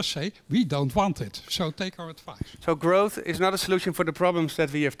the teachers say, we don't want it, so take our advice. So growth is not a solution for the problems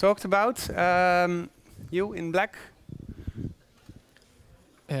that we have talked about. You in black?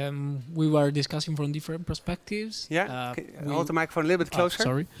 We were discussing from different perspectives. Yeah, hold the microphone a little bit closer.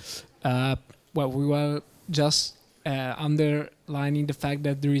 Sorry. Well, we were just underlining the fact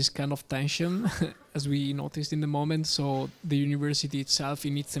that there is kind of tension, as we noticed in the moment. So the university itself,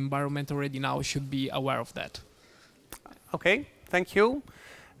 in its environment already now, should be aware of that. Okay, thank you.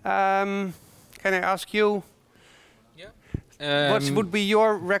 Can I ask you? What would be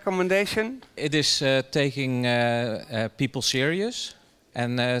your recommendation? It is taking people serious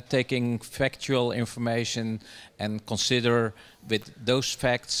and taking factual information and consider with those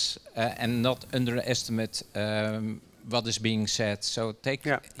facts and not underestimate what is being said. So take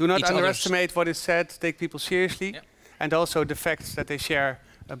do not underestimate what is said. Take people seriously, and also the facts that they share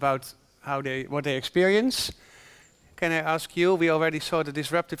about what they experience. Can I ask you? We already saw the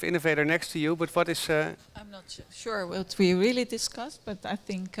disruptive innovator next to you, but what is? I'm not sure what we really discussed, but I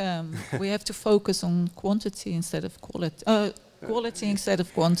think we have to focus on quantity instead of quality. Quality instead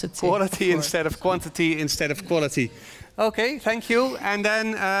of quantity. Quality instead of quantity instead of quality. Okay, thank you. And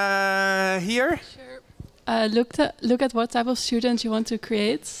then here. Sure. Look at what type of students you want to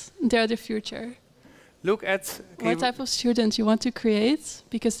create. They're the future. Look at what type of students you want to create,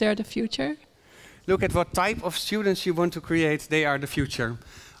 because they're the future. Look at what type of students you want to create. They are the future.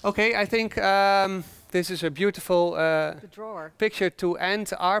 Okay, I think this is a beautiful picture to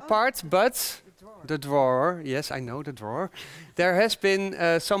end our part, but the drawer, yes, I know the drawer. There has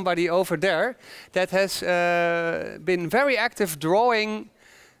been somebody over there that has been very active drawing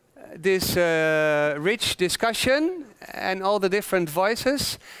this rich discussion and all the different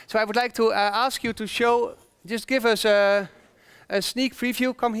voices. So I would like to ask you to show, just give us a sneak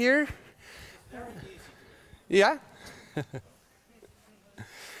preview. Come here. Yeah?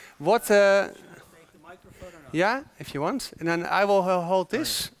 What? Yeah, if you want. And then I will hold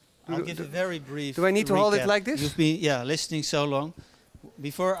this. I'll give a very brief. Do I need to hold it like this? You've been listening so long.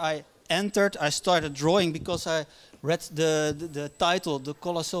 Before I entered, I started drawing because I read the title, The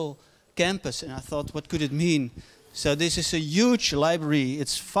Colossal Campus, and I thought, what could it mean? So this is a huge library.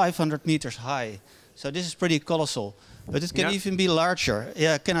 It's 500 meters high. So this is pretty colossal. But it can even be larger.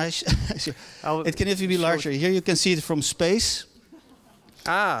 Yeah, can I? It can even be larger. Here you can see it from space.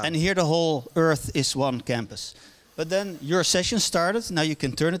 And here the whole Earth is one campus. But then your session started. Now you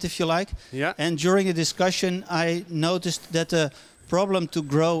can turn it if you like. Yeah. And during the discussion, I noticed that the problem to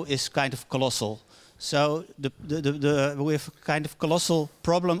grow is kind of colossal. So we have a kind of colossal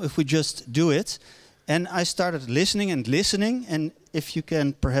problem if we just do it. And I started listening and listening. And if you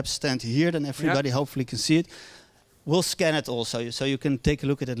can perhaps stand here, then everybody hopefully can see it. We'll scan it also, so you can take a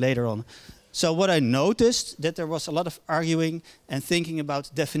look at it later on. So what I noticed, that there was a lot of arguing and thinking about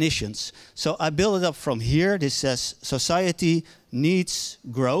definitions. So I built it up from here. This says society needs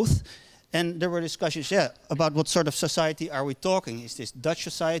growth. And there were discussions, about what sort of society are we talking? Is this Dutch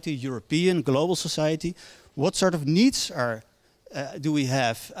society, European, global society? What sort of needs do we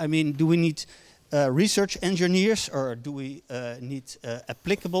have? I mean, do we need research engineers, or do we need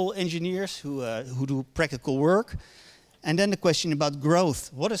applicable engineers who do practical work? And then the question about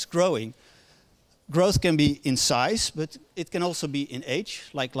growth. What is growing? Growth can be in size, but it can also be in age,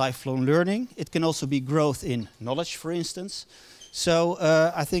 like lifelong learning. It can also be growth in knowledge, for instance. So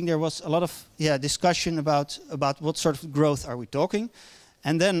I think there was a lot of discussion about what sort of growth are we talking.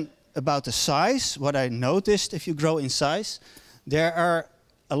 And then about the size, what I noticed, if you grow in size, there are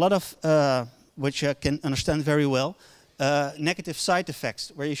a lot of, which I can understand very well, negative side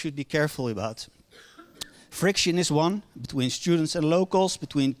effects where you should be careful about. Friction is one, between students and locals,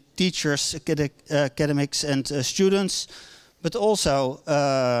 between teachers, academics and students, but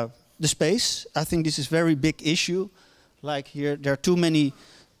also the space. I think this is a very big issue. Like here, there are too many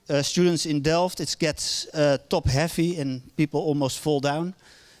students in Delft. It gets top heavy and people almost fall down.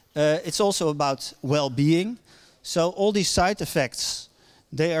 It's also about well-being. So all these side effects,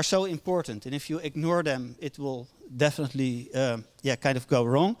 they are so important. And if you ignore them, it will definitely kind of go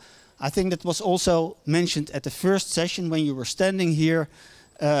wrong. I think that was also mentioned at the first session when you were standing here.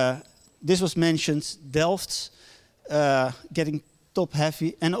 This was mentioned, Delft getting top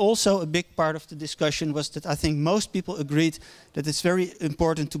heavy. And also a big part of the discussion was that I think most people agreed that it's very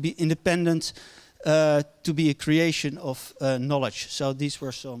important to be independent, to be a creation of knowledge. So these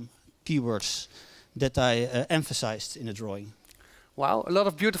were some keywords that I emphasized in the drawing. Wow, a lot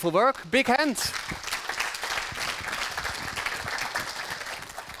of beautiful work. Big hand.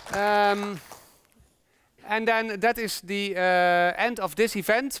 And then that is the end of this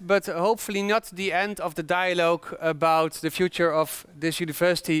event, but hopefully not the end of the dialogue about the future of this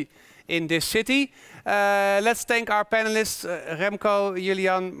university in this city. Let's thank our panelists, Remco,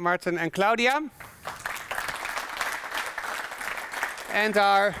 Julian, Martin and Claudia. And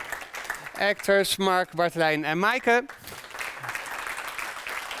our actors, Mark, Bartelijn and Maaike.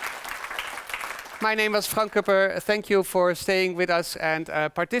 My name was Frank Kupper. Thank you for staying with us and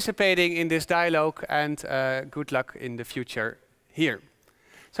participating in this dialogue, and good luck in the future here.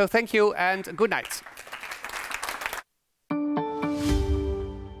 So thank you and good night.